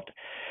count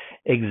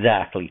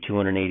exactly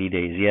 280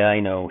 days. Yeah,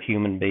 I know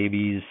human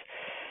babies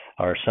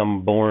are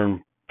some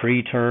born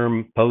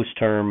preterm,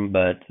 post-term,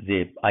 but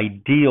the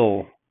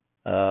ideal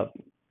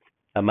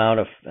amount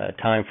of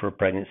time for a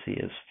pregnancy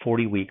is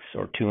 40 weeks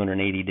or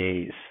 280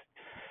 days.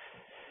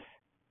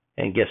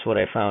 And guess what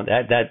I found?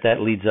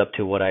 That leads up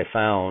to what I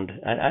found.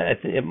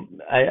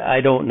 I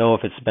don't know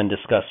if it's been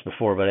discussed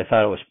before, but I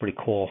thought it was pretty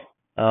cool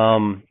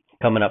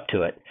coming up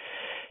to it.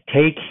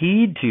 Take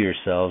heed to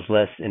yourselves,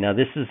 lest, and now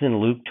this is in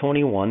Luke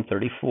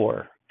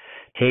 21:34.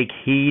 Take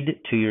heed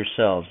to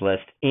yourselves,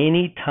 lest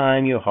any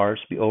time your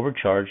hearts be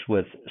overcharged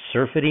with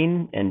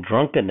surfeiting and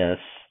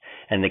drunkenness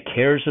and the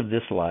cares of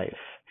this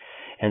life,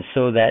 and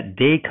so that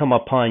day come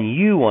upon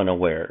you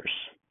unawares.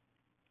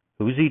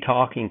 Who's he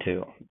talking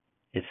to?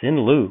 It's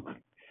in Luke,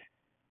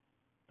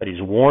 but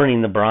he's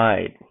warning the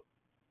bride.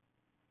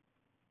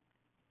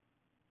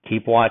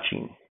 Keep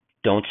watching.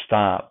 Don't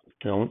stop.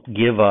 Don't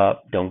give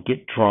up. Don't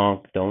get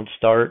drunk. Don't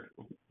start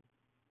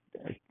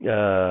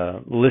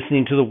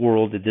listening to the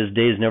world that this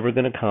day is never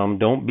going to come.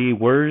 Don't be,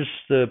 where's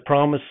the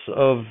promise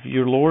of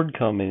your Lord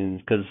coming?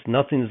 Because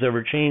nothing's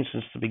ever changed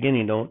since the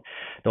beginning.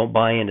 Don't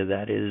buy into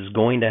that. It is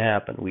going to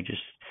happen.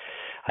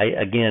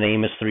 Again,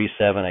 Amos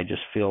 3:7, I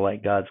just feel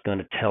like God's going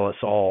to tell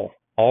us all.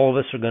 All of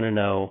us are going to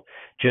know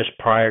just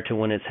prior to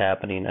when it's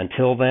happening.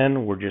 Until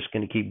then, we're just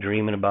going to keep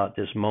dreaming about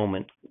this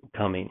moment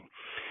coming.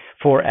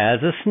 For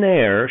as a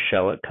snare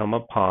shall it come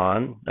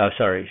upon,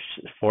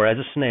 for as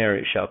a snare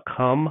it shall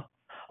come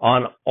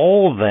on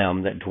all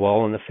them that dwell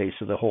on the face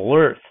of the whole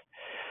earth.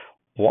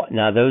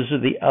 Now, those are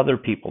the other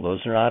people.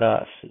 Those are not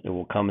us. It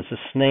will come as a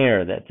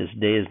snare that this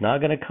day is not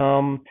going to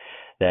come,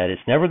 that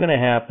it's never going to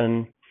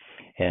happen,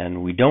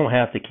 and we don't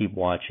have to keep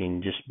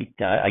watching.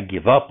 I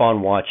give up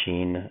on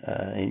watching,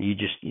 and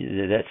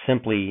that's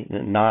simply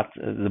not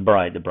the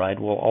bride. The bride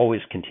will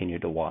always continue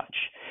to watch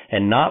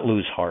and not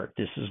lose heart.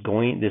 This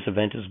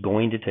event is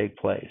going to take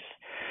place.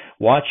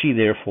 Watch ye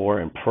therefore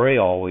and pray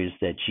always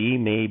that ye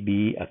may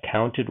be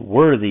accounted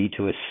worthy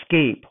to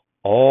escape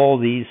all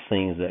these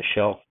things that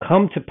shall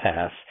come to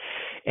pass,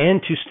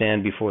 and to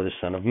stand before the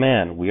Son of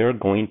Man. We are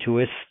going to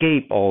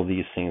escape all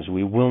these things.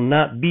 We will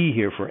not be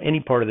here for any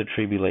part of the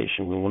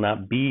tribulation. We will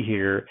not be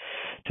here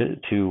to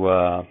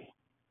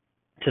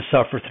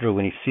suffer through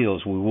any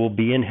seals. We will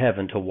be in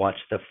heaven to watch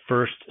the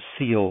first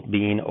seal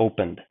being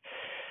opened,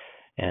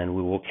 and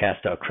we will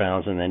cast out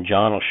crowns. And then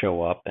John will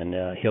show up,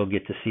 and he'll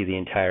get to see the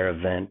entire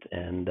event,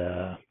 and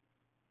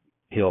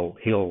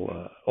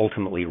he'll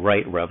ultimately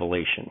write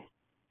Revelation.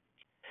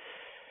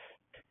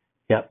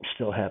 Yep,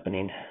 still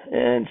happening,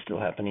 and still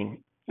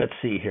happening. Let's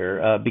see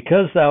here.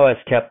 Because thou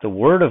hast kept the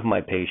word of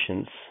my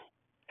patience,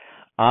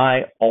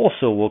 I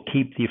also will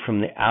keep thee from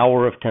the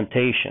hour of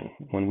temptation.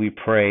 When we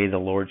pray the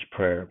Lord's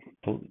Prayer,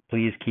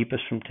 please keep us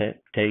from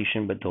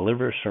temptation, but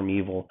deliver us from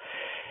evil.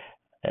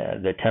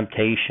 The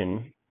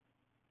temptation,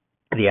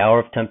 the hour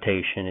of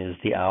temptation is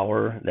the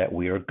hour that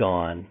we are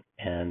gone,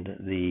 and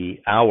the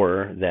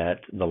hour that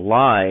the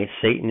lie,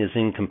 Satan, is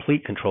in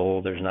complete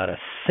control. There's not a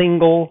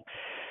single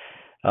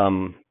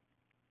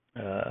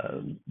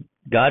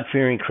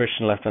God-fearing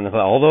Christian left on the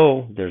planet,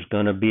 although there's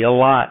going to be a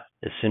lot.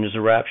 As soon as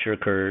the rapture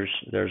occurs,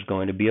 there's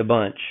going to be a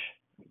bunch.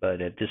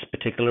 But at this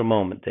particular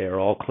moment, they are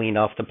all cleaned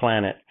off the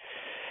planet.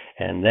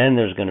 And then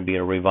there's going to be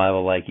a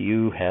revival like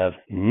you have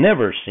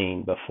never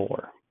seen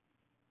before.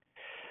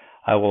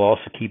 I will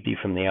also keep thee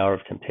from the hour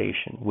of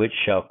temptation, which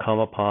shall come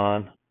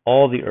upon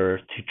all the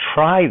earth, to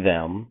try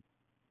them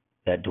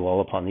that dwell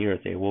upon the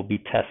earth. They will be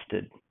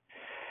tested.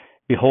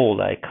 Behold,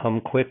 I come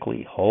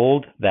quickly.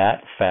 Hold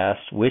that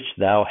fast which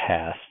thou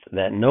hast,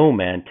 that no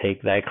man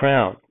take thy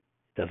crown.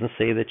 It doesn't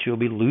say that you'll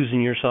be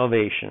losing your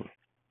salvation.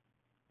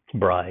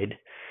 Bride,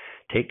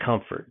 take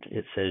comfort.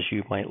 It says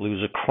you might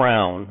lose a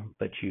crown,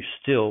 but you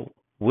still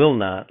will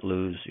not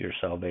lose your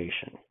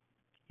salvation.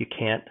 You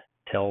can't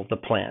tell the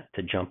plant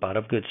to jump out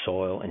of good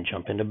soil and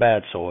jump into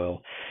bad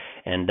soil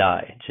and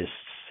die. Just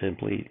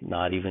simply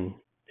not even,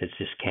 it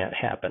just can't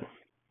happen.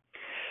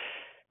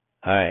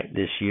 All right,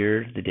 this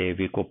year, the Day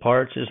of Equal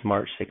Parts is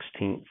March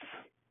 16th.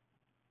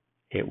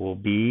 It will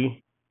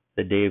be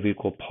the Day of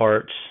Equal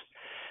Parts.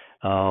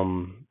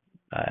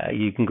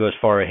 You can go as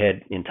far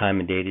ahead in time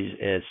and date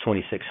as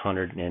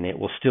 2600, and it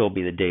will still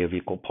be the Day of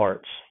Equal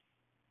Parts.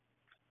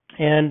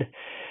 And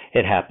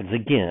it happens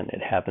again.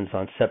 It happens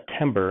on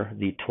September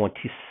the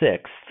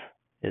 26th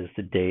is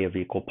the Day of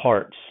Equal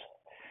Parts.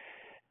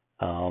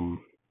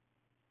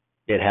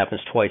 It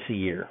happens twice a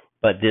year.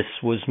 But this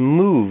was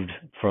moved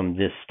from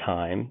this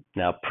time,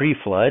 now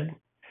pre-flood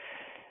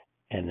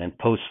and then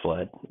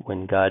post-flood,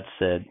 when God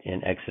said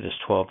in Exodus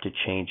 12 to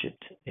change it.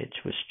 It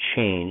was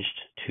changed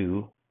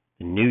to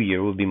the new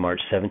year would be March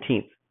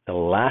 17th. The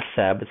last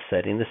Sabbath,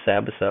 setting the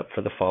Sabbath up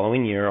for the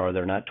following year. Are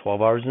there not 12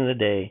 hours in the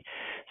day?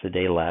 It's the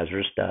day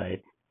Lazarus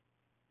died.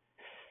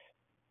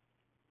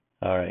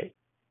 All right.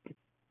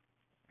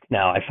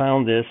 Now, I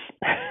found this.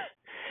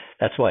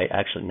 That's why,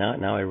 actually,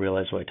 now I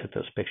realize why I took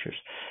those pictures.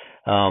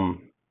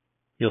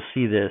 You'll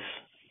see this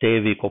Day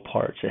of Equal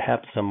Parts. It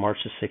happens on March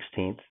the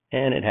 16th,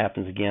 and it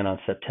happens again on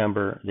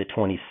September the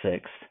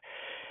 26th.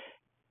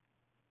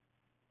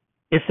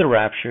 If the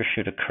rapture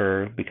should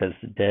occur, because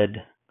the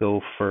dead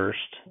go first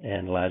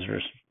and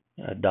Lazarus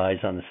dies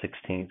on the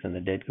 16th and the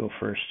dead go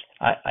first,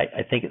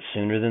 I think it's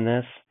sooner than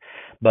this.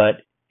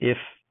 But if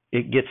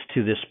it gets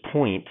to this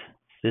point,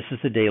 this is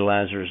the day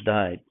Lazarus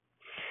died.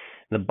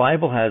 The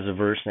Bible has a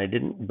verse, and I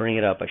didn't bring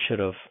it up, I should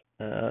have,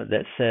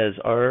 that says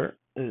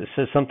it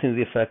says something to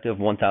the effect of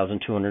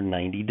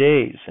 1,290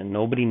 days, and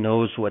nobody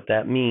knows what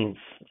that means.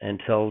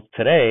 Until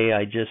today,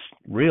 I just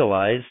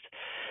realized,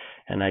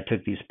 and I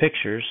took these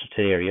pictures,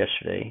 today or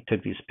yesterday,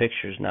 took these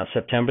pictures. Now,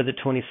 September the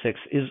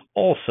 26th is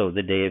also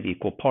the Day of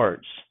Equal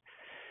Parts.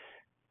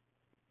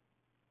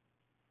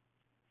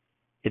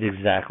 It is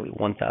exactly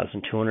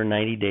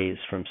 1,290 days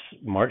from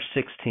March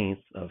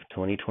 16th of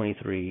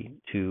 2023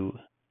 to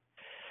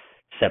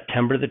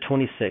September the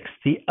 26th,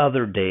 the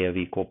other Day of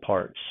Equal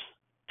Parts.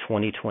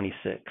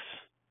 2026.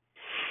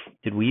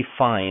 Did we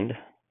find,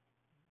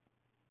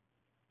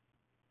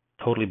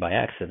 totally by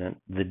accident,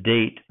 the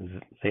date,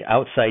 the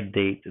outside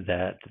date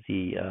that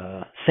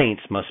the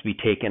saints must be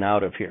taken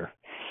out of here?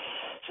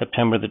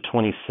 September the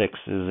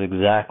 26th is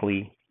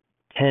exactly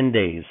 10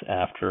 days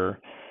after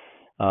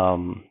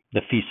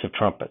the Feast of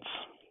Trumpets.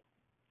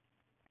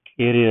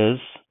 It is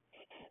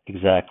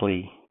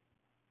exactly,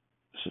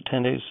 so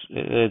 10 days,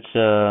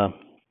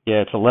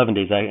 it's 11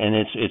 days, and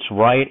it's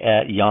right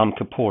at Yom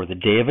Kippur, the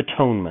Day of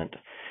Atonement.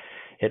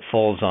 It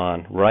falls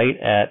on right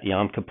at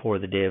Yom Kippur,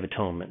 the Day of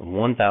Atonement,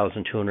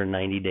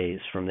 1,290 days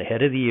from the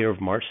head of the year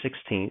of March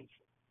 16th,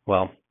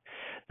 well,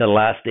 the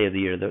last day of the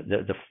year,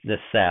 the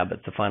Sabbath,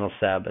 the final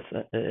Sabbath,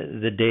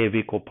 the Day of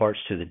Equal Parts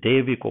to the Day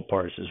of Equal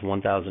Parts is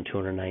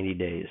 1,290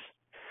 days.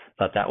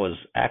 Thought that was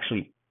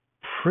actually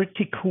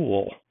pretty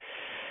cool.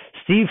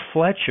 Steve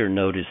Fletcher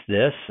noticed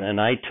this,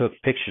 and I took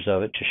pictures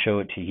of it to show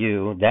it to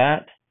you.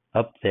 That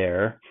up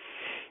there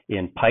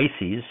in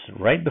Pisces,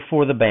 right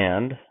before the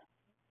band,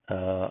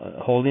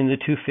 holding the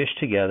two fish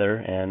together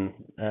and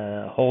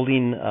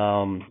holding,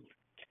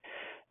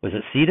 was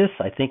it Cetus?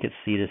 I think it's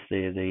Cetus,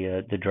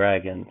 the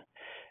dragon.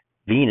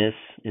 Venus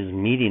is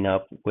meeting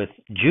up with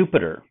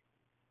Jupiter.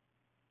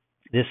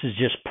 This is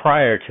just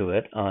prior to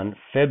it on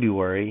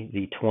February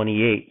the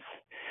 28th.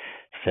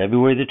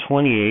 February the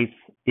 28th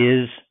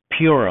is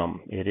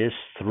Purim. It is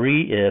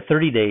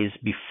 30 days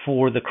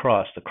before the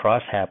cross. The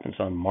cross happens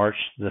on March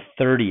the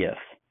 30th.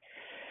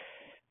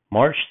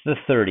 March the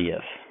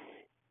 30th.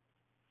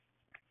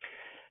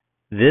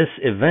 This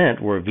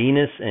event where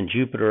Venus and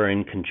Jupiter are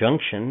in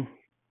conjunction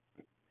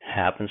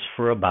happens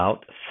for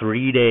about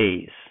 3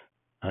 days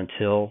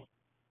until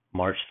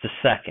March the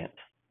 2nd.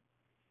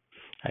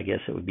 I guess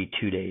it would be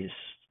 2 days.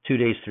 2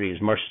 days, 3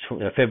 days.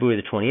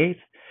 February the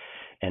 28th,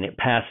 and it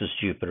passes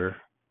Jupiter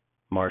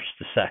March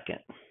the 2nd.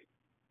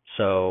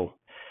 So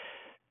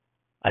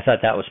I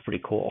thought that was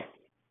pretty cool.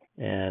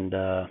 And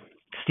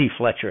Steve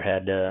Fletcher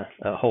had a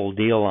whole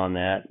deal on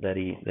that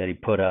he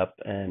put up,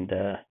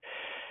 and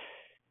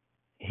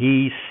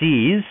he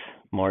sees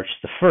March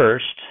the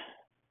 1st,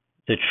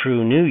 the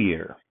true New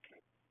Year.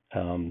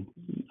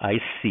 I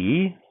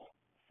see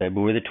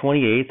February the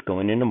 28th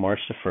going into March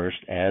the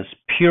 1st as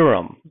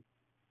Purim,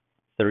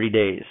 30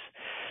 days.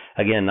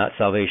 Again, not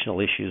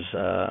salvational issues.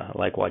 I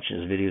like watching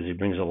his videos. He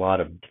brings a lot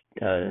of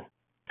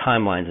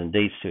timelines and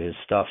dates to his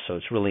stuff, so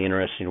it's really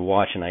interesting to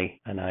watch. And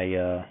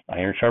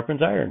iron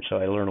sharpens iron, so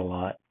I learn a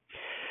lot.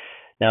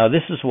 Now,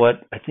 this is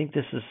what I think.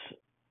 This is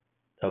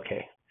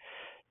okay.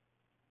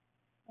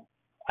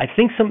 I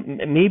think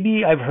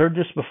maybe I've heard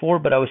this before,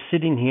 but I was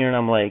sitting here and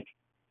I'm like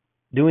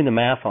doing the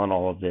math on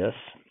all of this,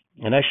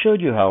 and I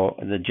showed you how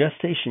the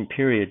gestation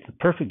period, the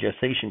perfect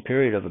gestation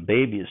period of a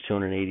baby is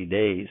 280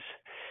 days.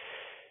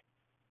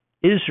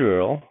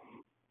 Israel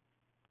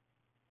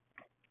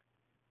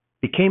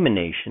became a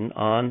nation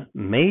on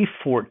May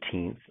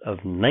 14th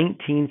of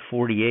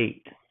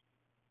 1948.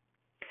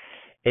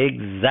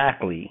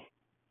 Exactly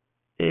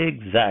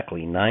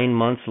 9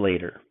 months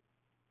later,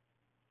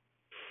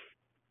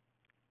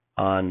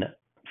 on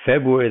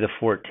February the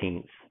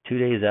 14th, 2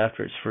 days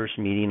after its first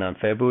meeting on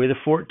February the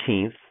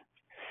 14th.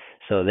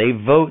 So they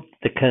vote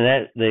the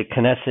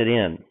Knesset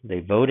in.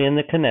 They vote in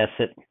the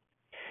Knesset,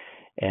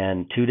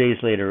 and 2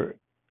 days later,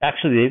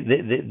 actually,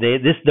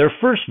 their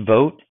first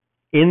vote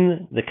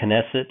in the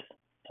Knesset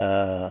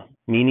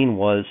meaning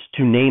was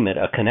to name it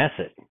a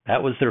Knesset.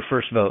 That was their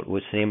first vote,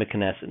 was to name a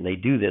Knesset. And they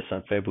do this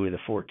on February the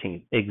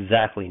 14th,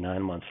 exactly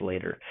 9 months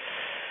later.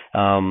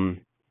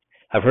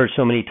 I've heard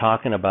so many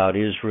talking about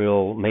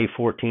Israel. May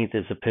 14th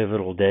is a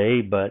pivotal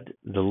day, but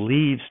the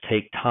leaves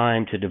take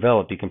time to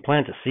develop. You can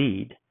plant a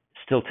seed. It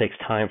still takes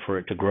time for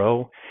it to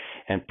grow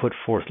and put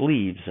forth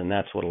leaves, and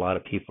that's what a lot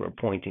of people are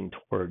pointing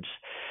towards.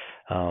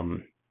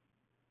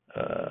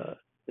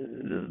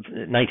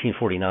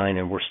 1949,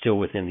 and we're still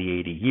within the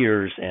 80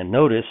 years. And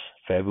notice,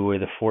 February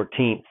the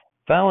 14th,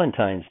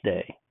 Valentine's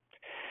Day.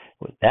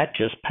 That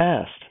just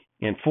passed.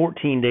 And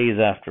 14 days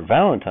after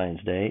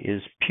Valentine's Day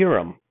is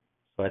Purim.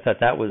 So I thought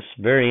that was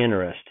very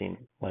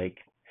interesting. Like,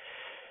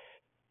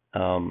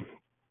 the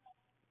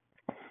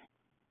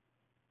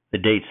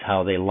dates,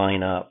 how they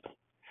line up.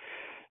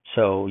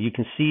 So you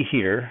can see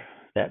here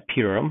that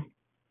Purim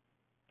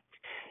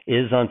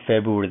is on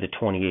February the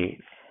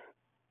 28th.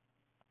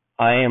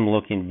 I am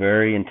looking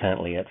very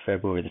intently at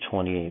February the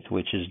 28th,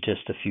 which is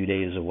just a few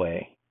days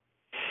away.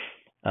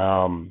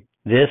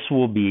 This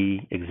will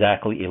be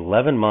exactly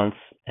 11 months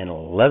and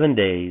 11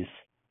 days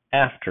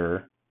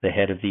after the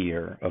head of the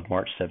year of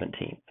March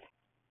 17th.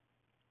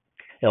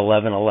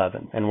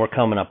 11/11, and we're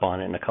coming up on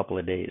it in a couple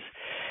of days.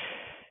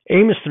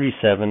 Amos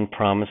 3:7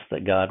 promised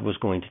that God was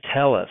going to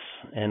tell us,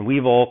 and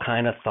we've all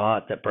kind of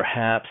thought that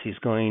perhaps he's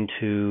going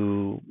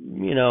to,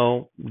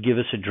 give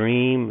us a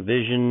dream, a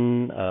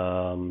vision,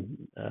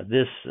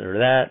 this or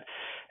that.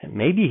 And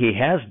maybe he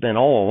has been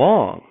all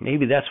along.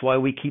 Maybe that's why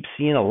we keep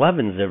seeing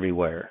 11s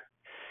everywhere.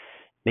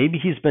 Maybe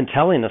he's been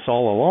telling us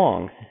all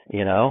along,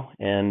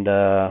 and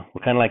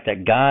we're kind of like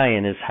that guy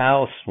in his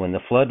house when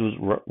the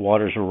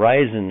waters were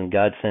rising, and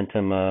God sent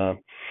him a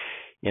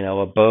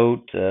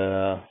boat,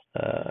 a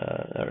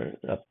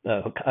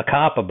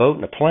cop, a boat,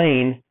 and a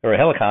plane, or a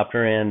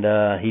helicopter, and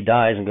he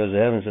dies and goes to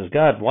heaven and says,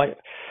 God,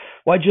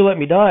 why'd you let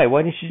me die?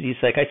 Why didn't you?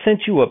 He's like, I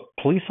sent you a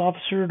police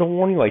officer to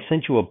warn you. I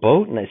sent you a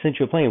boat, and I sent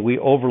you a plane. We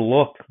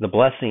overlook the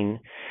blessing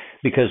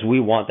because we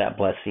want that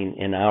blessing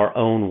in our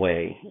own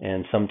way,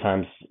 and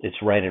sometimes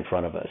it's right in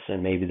front of us,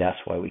 and maybe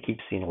that's why we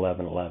keep seeing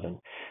 11/11,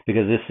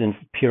 because this in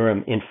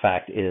Purim, in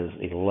fact, is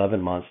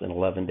 11 months and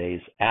 11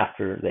 days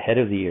after the head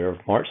of the year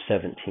of March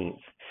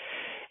 17th.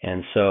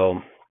 And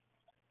so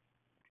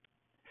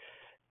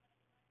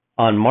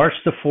on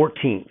March the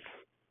 14th,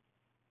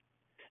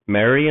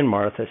 Mary and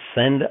Martha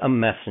send a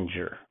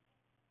messenger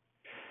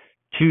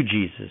to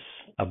Jesus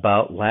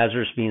about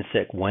Lazarus being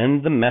sick.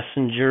 When the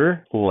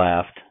messenger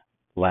left,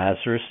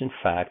 Lazarus, in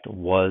fact,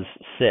 was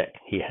sick.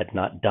 He had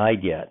not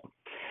died yet.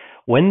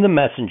 When the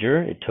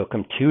messenger, it took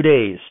him 2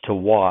 days to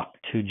walk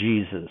to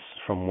Jesus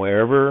from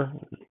wherever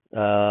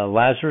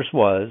Lazarus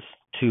was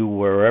to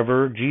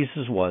wherever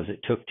Jesus was.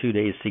 It took 2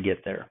 days to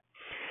get there.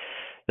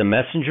 The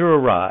messenger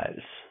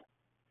arrives.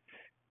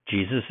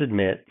 Jesus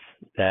admits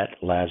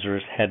that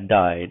Lazarus had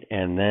died,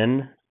 and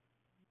then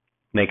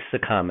makes the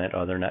comment,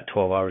 are there not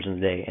 12 hours in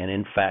the day? And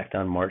in fact,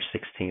 on March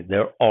 16th,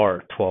 there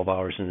are 12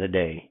 hours in the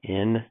day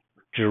in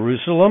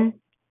Jerusalem,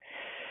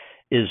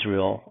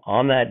 Israel,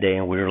 on that day,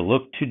 and we are to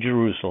look to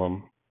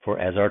Jerusalem for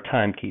as our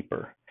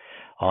timekeeper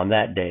on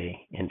that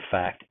day. In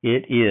fact,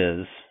 it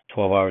is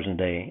 12 hours in a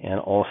day, and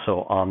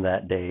also on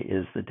that day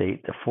is the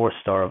date the fourth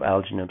star of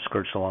Algenib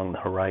skirts along the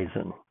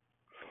horizon.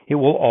 It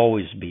will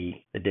always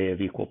be the day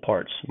of equal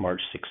parts,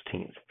 March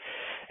 16th.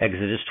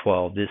 Exodus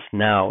 12, this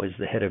now is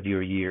the head of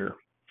your year.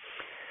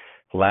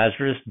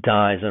 Lazarus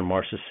dies on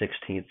March the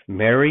 16th.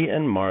 Mary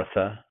and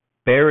Martha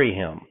bury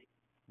him.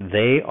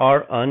 They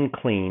are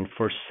unclean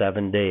for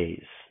 7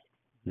 days.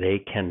 They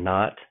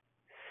cannot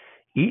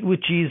eat with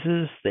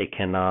Jesus. They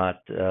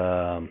cannot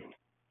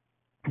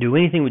do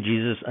anything with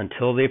Jesus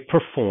until they've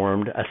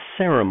performed a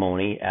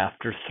ceremony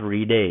after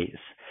 3 days.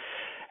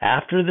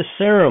 After the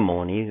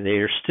ceremony, they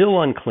are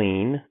still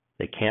unclean.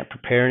 They can't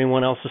prepare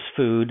anyone else's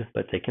food,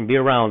 but they can be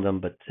around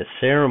them. But the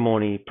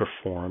ceremony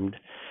performed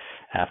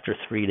after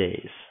 3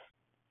 days.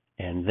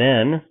 And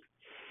then,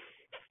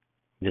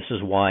 this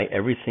is why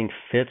everything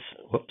fits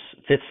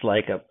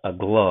like a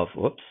glove.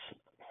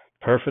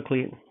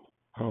 Perfectly.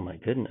 Oh my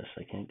goodness,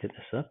 I can't get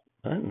this up.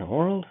 What in the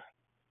world?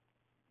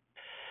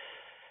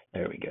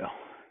 There we go.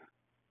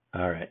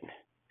 All right.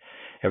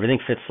 Everything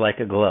fits like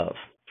a glove.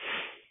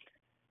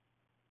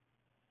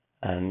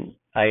 And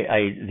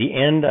the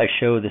end, I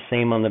show the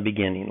same on the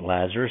beginning.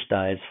 Lazarus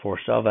dies, fourth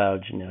star of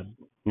Algenib.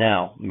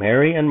 Now,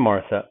 Mary and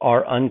Martha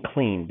are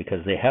unclean because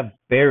they have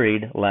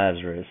buried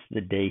Lazarus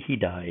the day he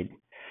died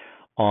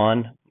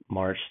on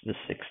March the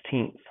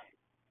 16th.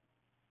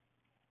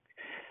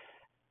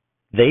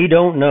 They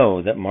don't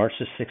know that March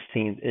the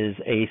 16th is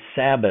a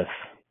Sabbath.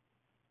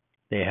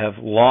 They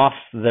have lost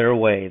their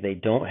way. They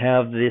don't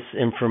have this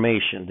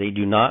information. They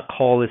do not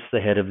call this the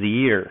head of the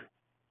year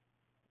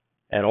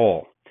at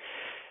all.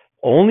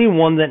 Only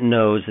one that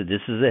knows that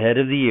this is the head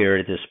of the year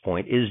at this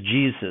point is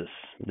Jesus.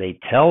 They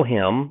tell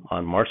him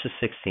on March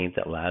the 16th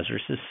that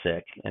Lazarus is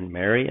sick, and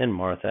Mary and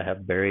Martha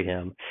have buried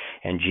him,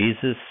 and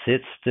Jesus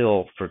sits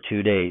still for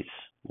 2 days.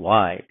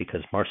 Why?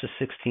 Because March the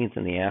 16th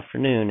in the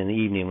afternoon, in the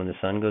evening, when the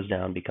sun goes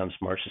down, becomes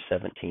March the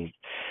 17th,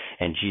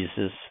 and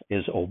Jesus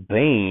is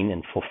obeying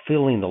and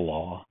fulfilling the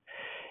law,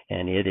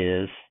 and it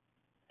is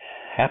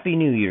Happy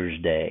New Year's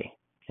Day,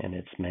 and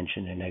it's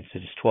mentioned in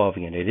Exodus 12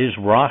 again. It is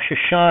Rosh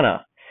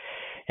Hashanah.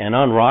 And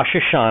on Rosh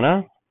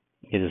Hashanah,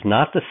 it is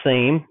not the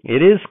same.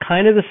 It is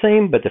kind of the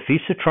same, but the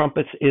Feast of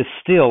Trumpets is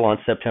still on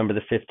September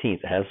the 15th.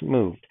 It hasn't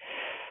moved.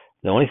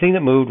 The only thing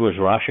that moved was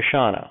Rosh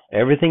Hashanah.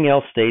 Everything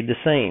else stayed the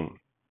same.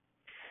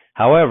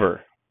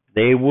 However,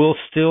 they will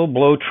still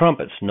blow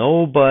trumpets.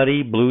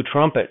 Nobody blew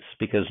trumpets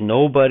because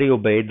nobody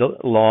obeyed the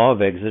law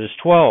of Exodus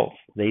 12.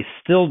 They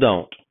still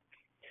don't.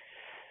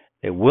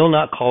 They will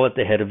not call it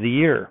the head of the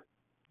year.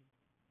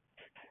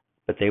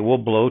 But they will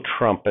blow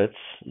trumpets,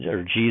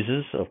 or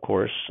Jesus, of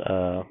course,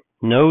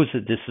 knows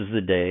that this is the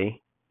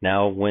day.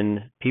 Now,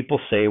 when people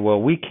say, well,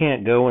 we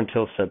can't go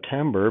until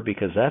September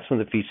because that's when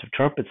the Feast of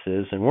Trumpets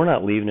is, and we're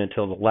not leaving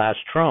until the last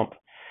trump.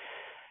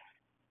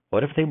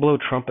 What if they blow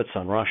trumpets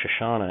on Rosh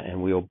Hashanah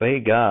and we obey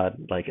God,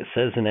 like it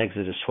says in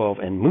Exodus 12,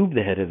 and move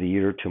the head of the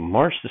year to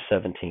March the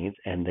 17th,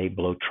 and they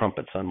blow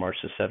trumpets on March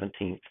the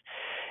 17th?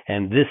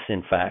 And this,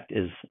 in fact,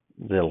 is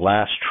the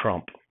last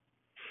trump.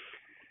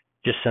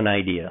 Just an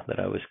idea that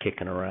I was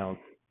kicking around.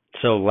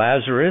 So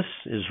Lazarus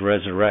is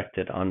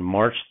resurrected on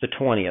March the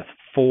 20th.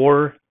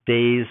 4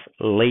 days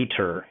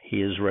later,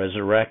 he is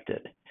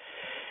resurrected.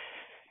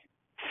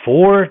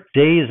 4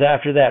 days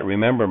after that,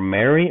 remember,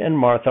 Mary and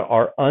Martha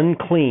are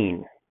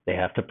unclean. They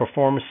have to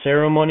perform a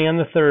ceremony on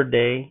the 3rd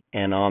day,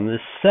 and on the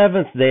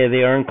 7th day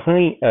they are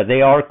unclean.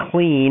 They are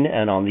clean,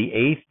 and on the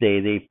 8th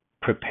day they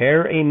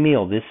prepare a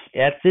meal.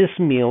 At this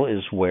meal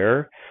is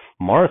where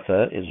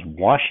Martha is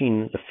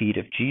washing the feet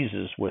of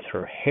Jesus with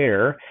her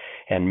hair,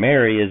 and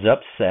Mary is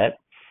upset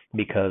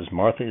because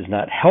Martha is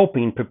not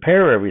helping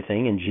prepare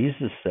everything, and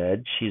Jesus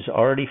said she's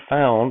already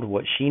found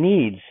what she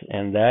needs,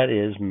 and that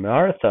is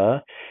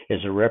Martha is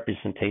a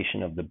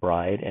representation of the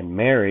bride, and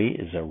Mary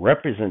is a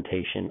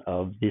representation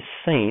of the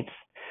saints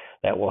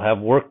that will have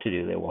work to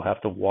do. They will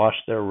have to wash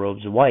their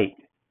robes white.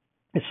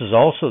 This is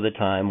also the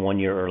time 1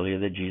 year earlier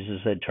that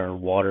Jesus had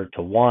turned water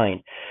to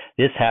wine.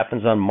 This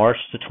happens on March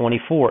the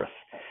 24th.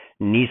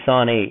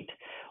 Nisan 8,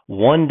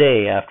 1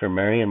 day after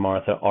Mary and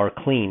Martha are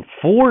clean,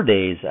 4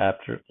 days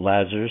after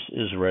Lazarus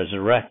is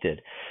resurrected.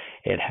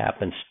 It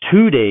happens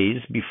 2 days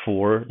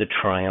before the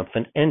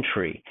triumphant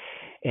entry,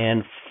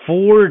 and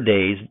 4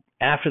 days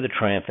after the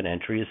triumphant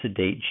entry is the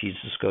date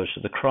Jesus goes to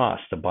the cross.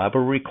 The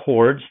Bible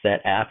records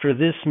that after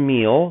this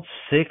meal,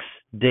 6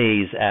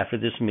 days after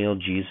this meal,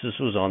 Jesus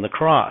was on the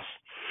cross.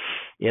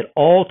 It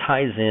all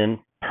ties in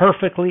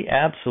perfectly,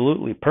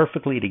 absolutely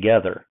perfectly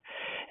together.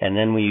 And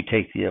then when you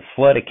take the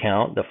flood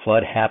account, the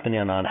flood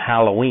happening on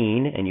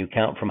Halloween, and you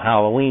count from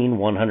Halloween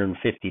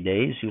 150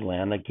 days, you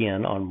land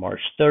again on March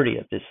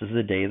 30th. This is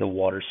the day the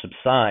water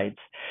subsides.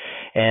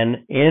 And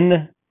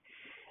in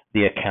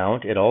the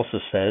account, it also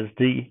says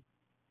the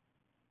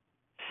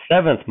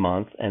 7th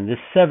month and the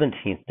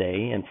 17th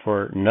day, and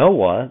for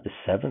Noah, the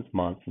 7th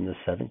month and the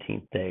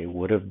 17th day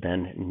would have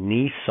been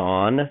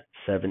Nisan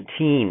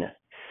 17.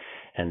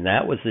 And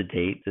that was the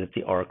date that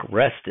the ark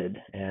rested.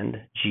 And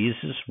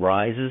Jesus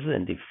rises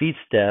and defeats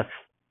death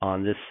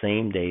on this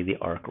same day the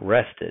ark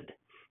rested.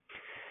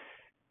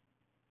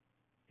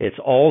 It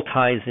all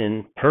ties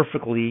in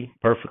perfectly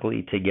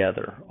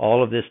together.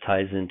 All of this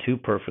ties in too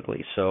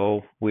perfectly.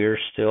 So we're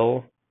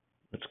still,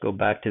 let's go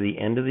back to the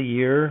end of the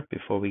year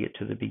before we get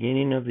to the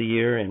beginning of the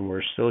year, and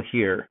we're still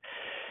here.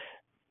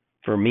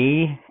 For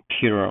me,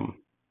 Purim,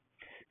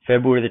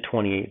 February the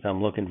 28th,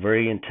 I'm looking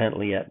very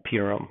intently at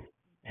Purim.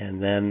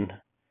 And then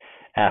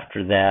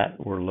after that,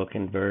 we're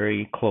looking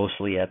very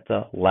closely at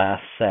the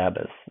last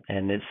Sabbath.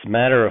 And it's a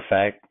matter of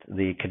fact,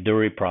 the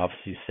Kaduri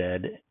prophecy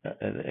said,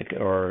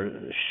 or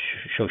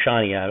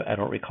Shoshani, I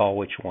don't recall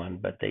which one,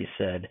 but they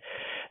said,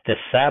 the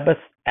Sabbath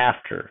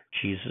after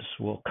Jesus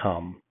will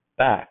come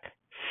back.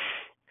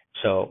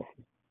 So,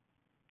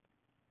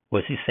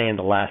 was he saying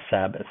the last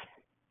Sabbath?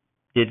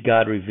 Did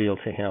God reveal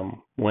to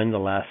him when the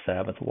last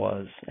Sabbath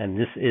was? And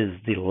this is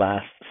the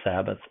last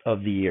Sabbath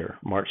of the year,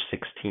 March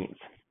 16th.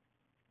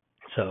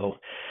 So,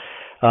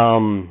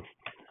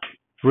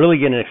 really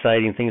getting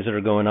exciting things that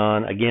are going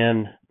on.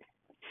 Again,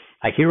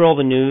 I hear all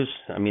the news.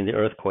 I mean, the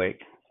earthquake.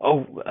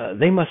 Oh,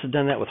 they must have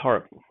done that with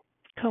HAARP.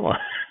 Come on,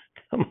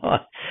 come on.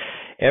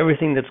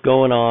 Everything that's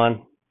going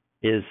on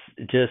is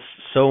just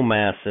so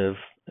massive,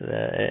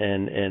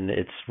 and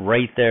it's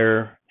right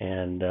there.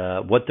 And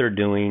what they're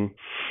doing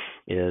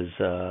is,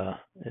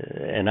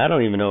 and I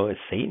don't even know, is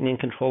Satan in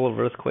control of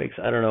earthquakes?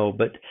 I don't know,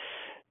 but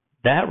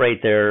that right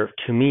there,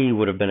 to me,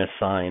 would have been a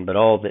sign. But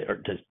all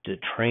the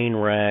train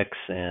wrecks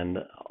and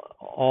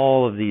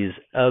all of these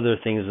other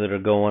things that are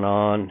going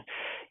on.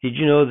 Did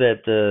you know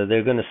that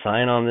they're going to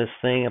sign on this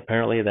thing?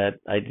 Apparently, that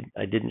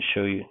I didn't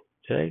show you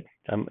today.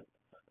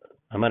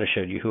 I might have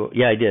showed you who.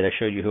 Yeah, I did. I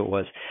showed you who it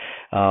was.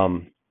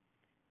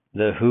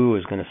 The WHO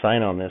is going to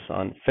sign on this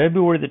on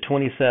February the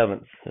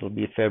 27th. It'll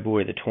be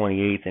February the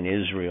 28th in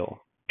Israel.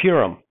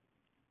 Purim.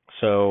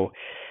 So.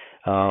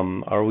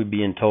 Are we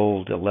being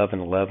told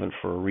 11/11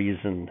 for a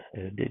reason?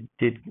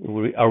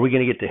 Are we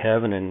going to get to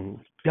heaven and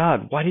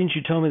God, why didn't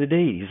you tell me the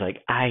date? He's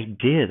like, I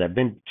did. I've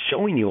been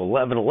showing you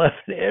 11/11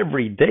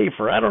 every day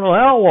for I don't know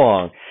how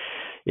long.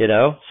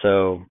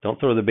 So don't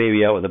throw the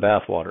baby out with the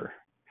bathwater.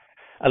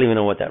 I don't even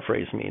know what that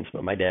phrase means,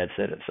 but my dad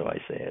said it, so I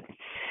say it.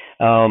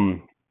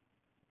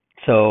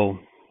 So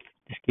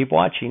just keep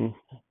watching.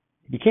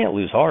 You can't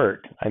lose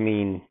heart. I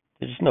mean,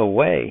 there's no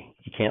way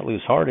you can't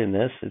lose heart in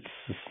this. This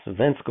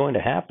event's going to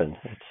happen.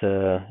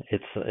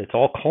 It's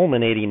all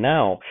culminating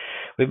now.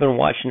 We've been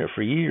watching it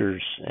for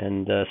years,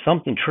 and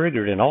something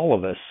triggered in all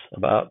of us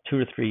about 2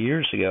 or 3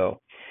 years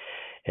ago,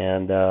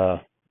 and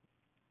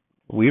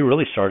we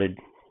really started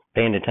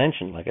paying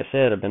attention. Like I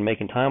said, I've been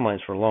making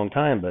timelines for a long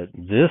time, but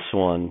this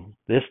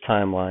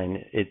timeline,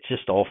 it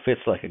just all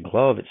fits like a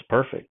glove. It's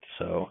perfect.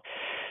 So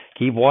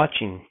keep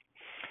watching.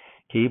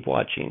 Keep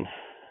watching.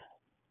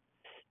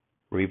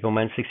 Repo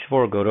Man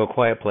 64, go to a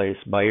quiet place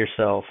by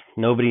yourself.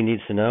 Nobody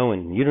needs to know,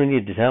 and you don't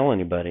need to tell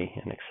anybody.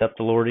 And accept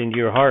the Lord into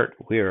your heart.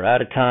 We are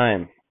out of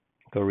time.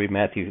 Go read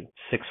Matthew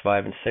 6,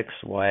 5, and 6.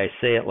 Why I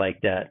say it like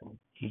that.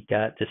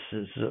 This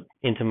is an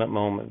intimate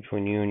moment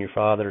between you and your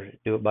Father.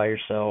 Do it by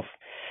yourself.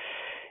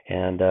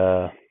 And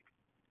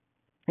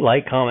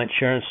like, comment,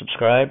 share, and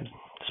subscribe,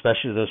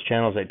 especially those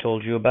channels I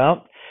told you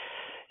about.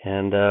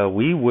 And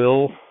we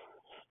will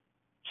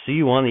see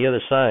you on the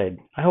other side.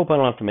 I hope I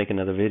don't have to make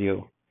another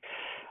video.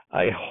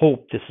 I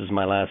hope this is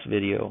my last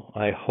video.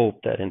 I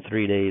hope that in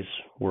 3 days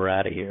we're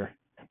out of here.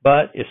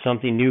 But if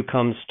something new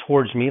comes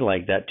towards me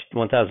like that,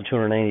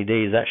 1,290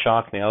 days, that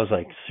shocked me. I was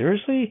like,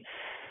 seriously?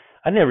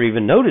 I never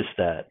even noticed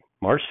that.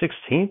 March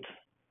 16th,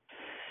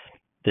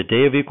 the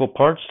day of equal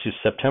parts to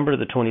September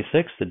the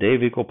 26th, the day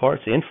of equal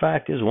parts, in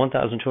fact, is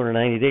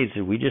 1,290 days.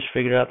 Did we just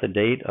figure out the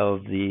date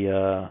of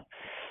the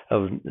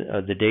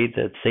date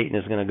that Satan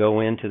is going to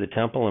go into the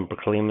temple and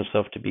proclaim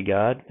himself to be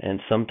God? And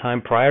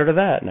sometime prior to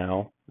that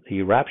now,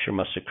 the rapture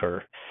must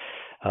occur.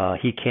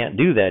 He can't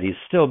do that. He's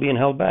still being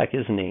held back,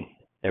 isn't he?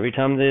 Every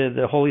time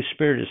the Holy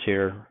Spirit is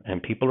here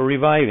and people are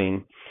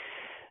reviving,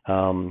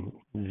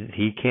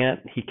 he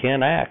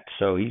can't act.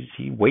 So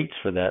he waits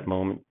for that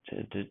moment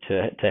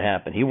to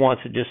happen. He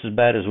wants it just as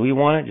bad as we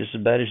want it, just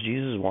as bad as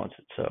Jesus wants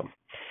it. So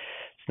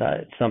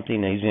it's something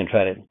that he's going to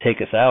try to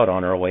take us out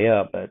on our way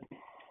up, but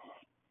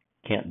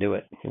can't do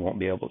it. He won't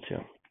be able to.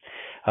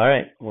 All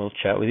right, we'll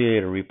chat with you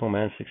later. Repo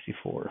Man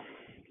 64.